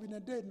today has been a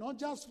day not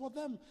just for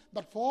them,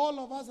 but for all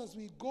of us as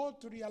we go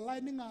to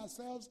realigning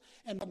ourselves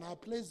and our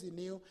place in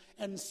you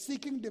and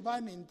seeking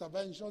divine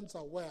interventions,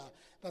 aware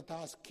that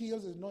our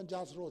skills is not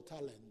just raw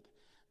talent,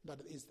 but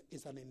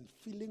it's an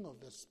infilling of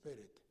the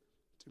Spirit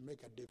to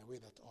make a different way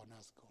that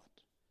honors God.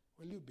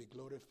 Will you be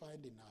glorified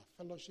in our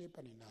fellowship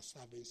and in our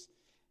service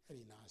and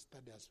in our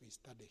study as we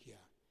study here?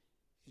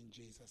 In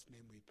Jesus'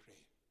 name we pray.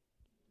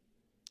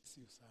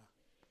 See you, sir.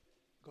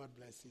 God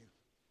bless you.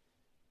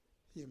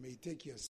 You may take your